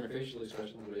tell from your facial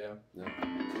expressions, but yeah. Yeah.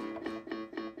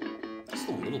 Just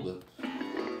a little bit.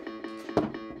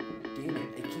 Damn it,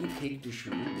 I can't take the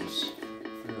shrooms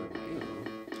for a while.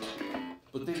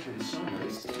 But they've been so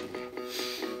nice to me.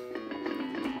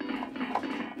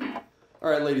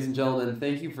 Alright, ladies and gentlemen,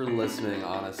 thank you for listening,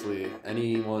 honestly.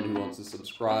 Anyone who wants to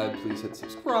subscribe, please hit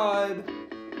subscribe.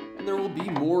 And there will be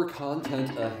more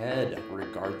content ahead,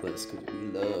 regardless, because we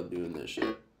love doing this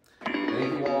shit.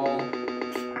 Thank you all.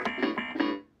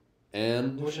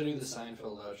 And What should I do the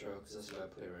Seinfeld outro? Because that's what I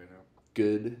play right now.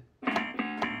 good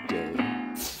day.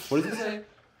 What does it say?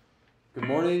 Good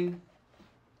morning,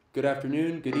 good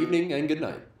afternoon, good evening, and good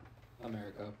night.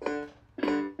 America.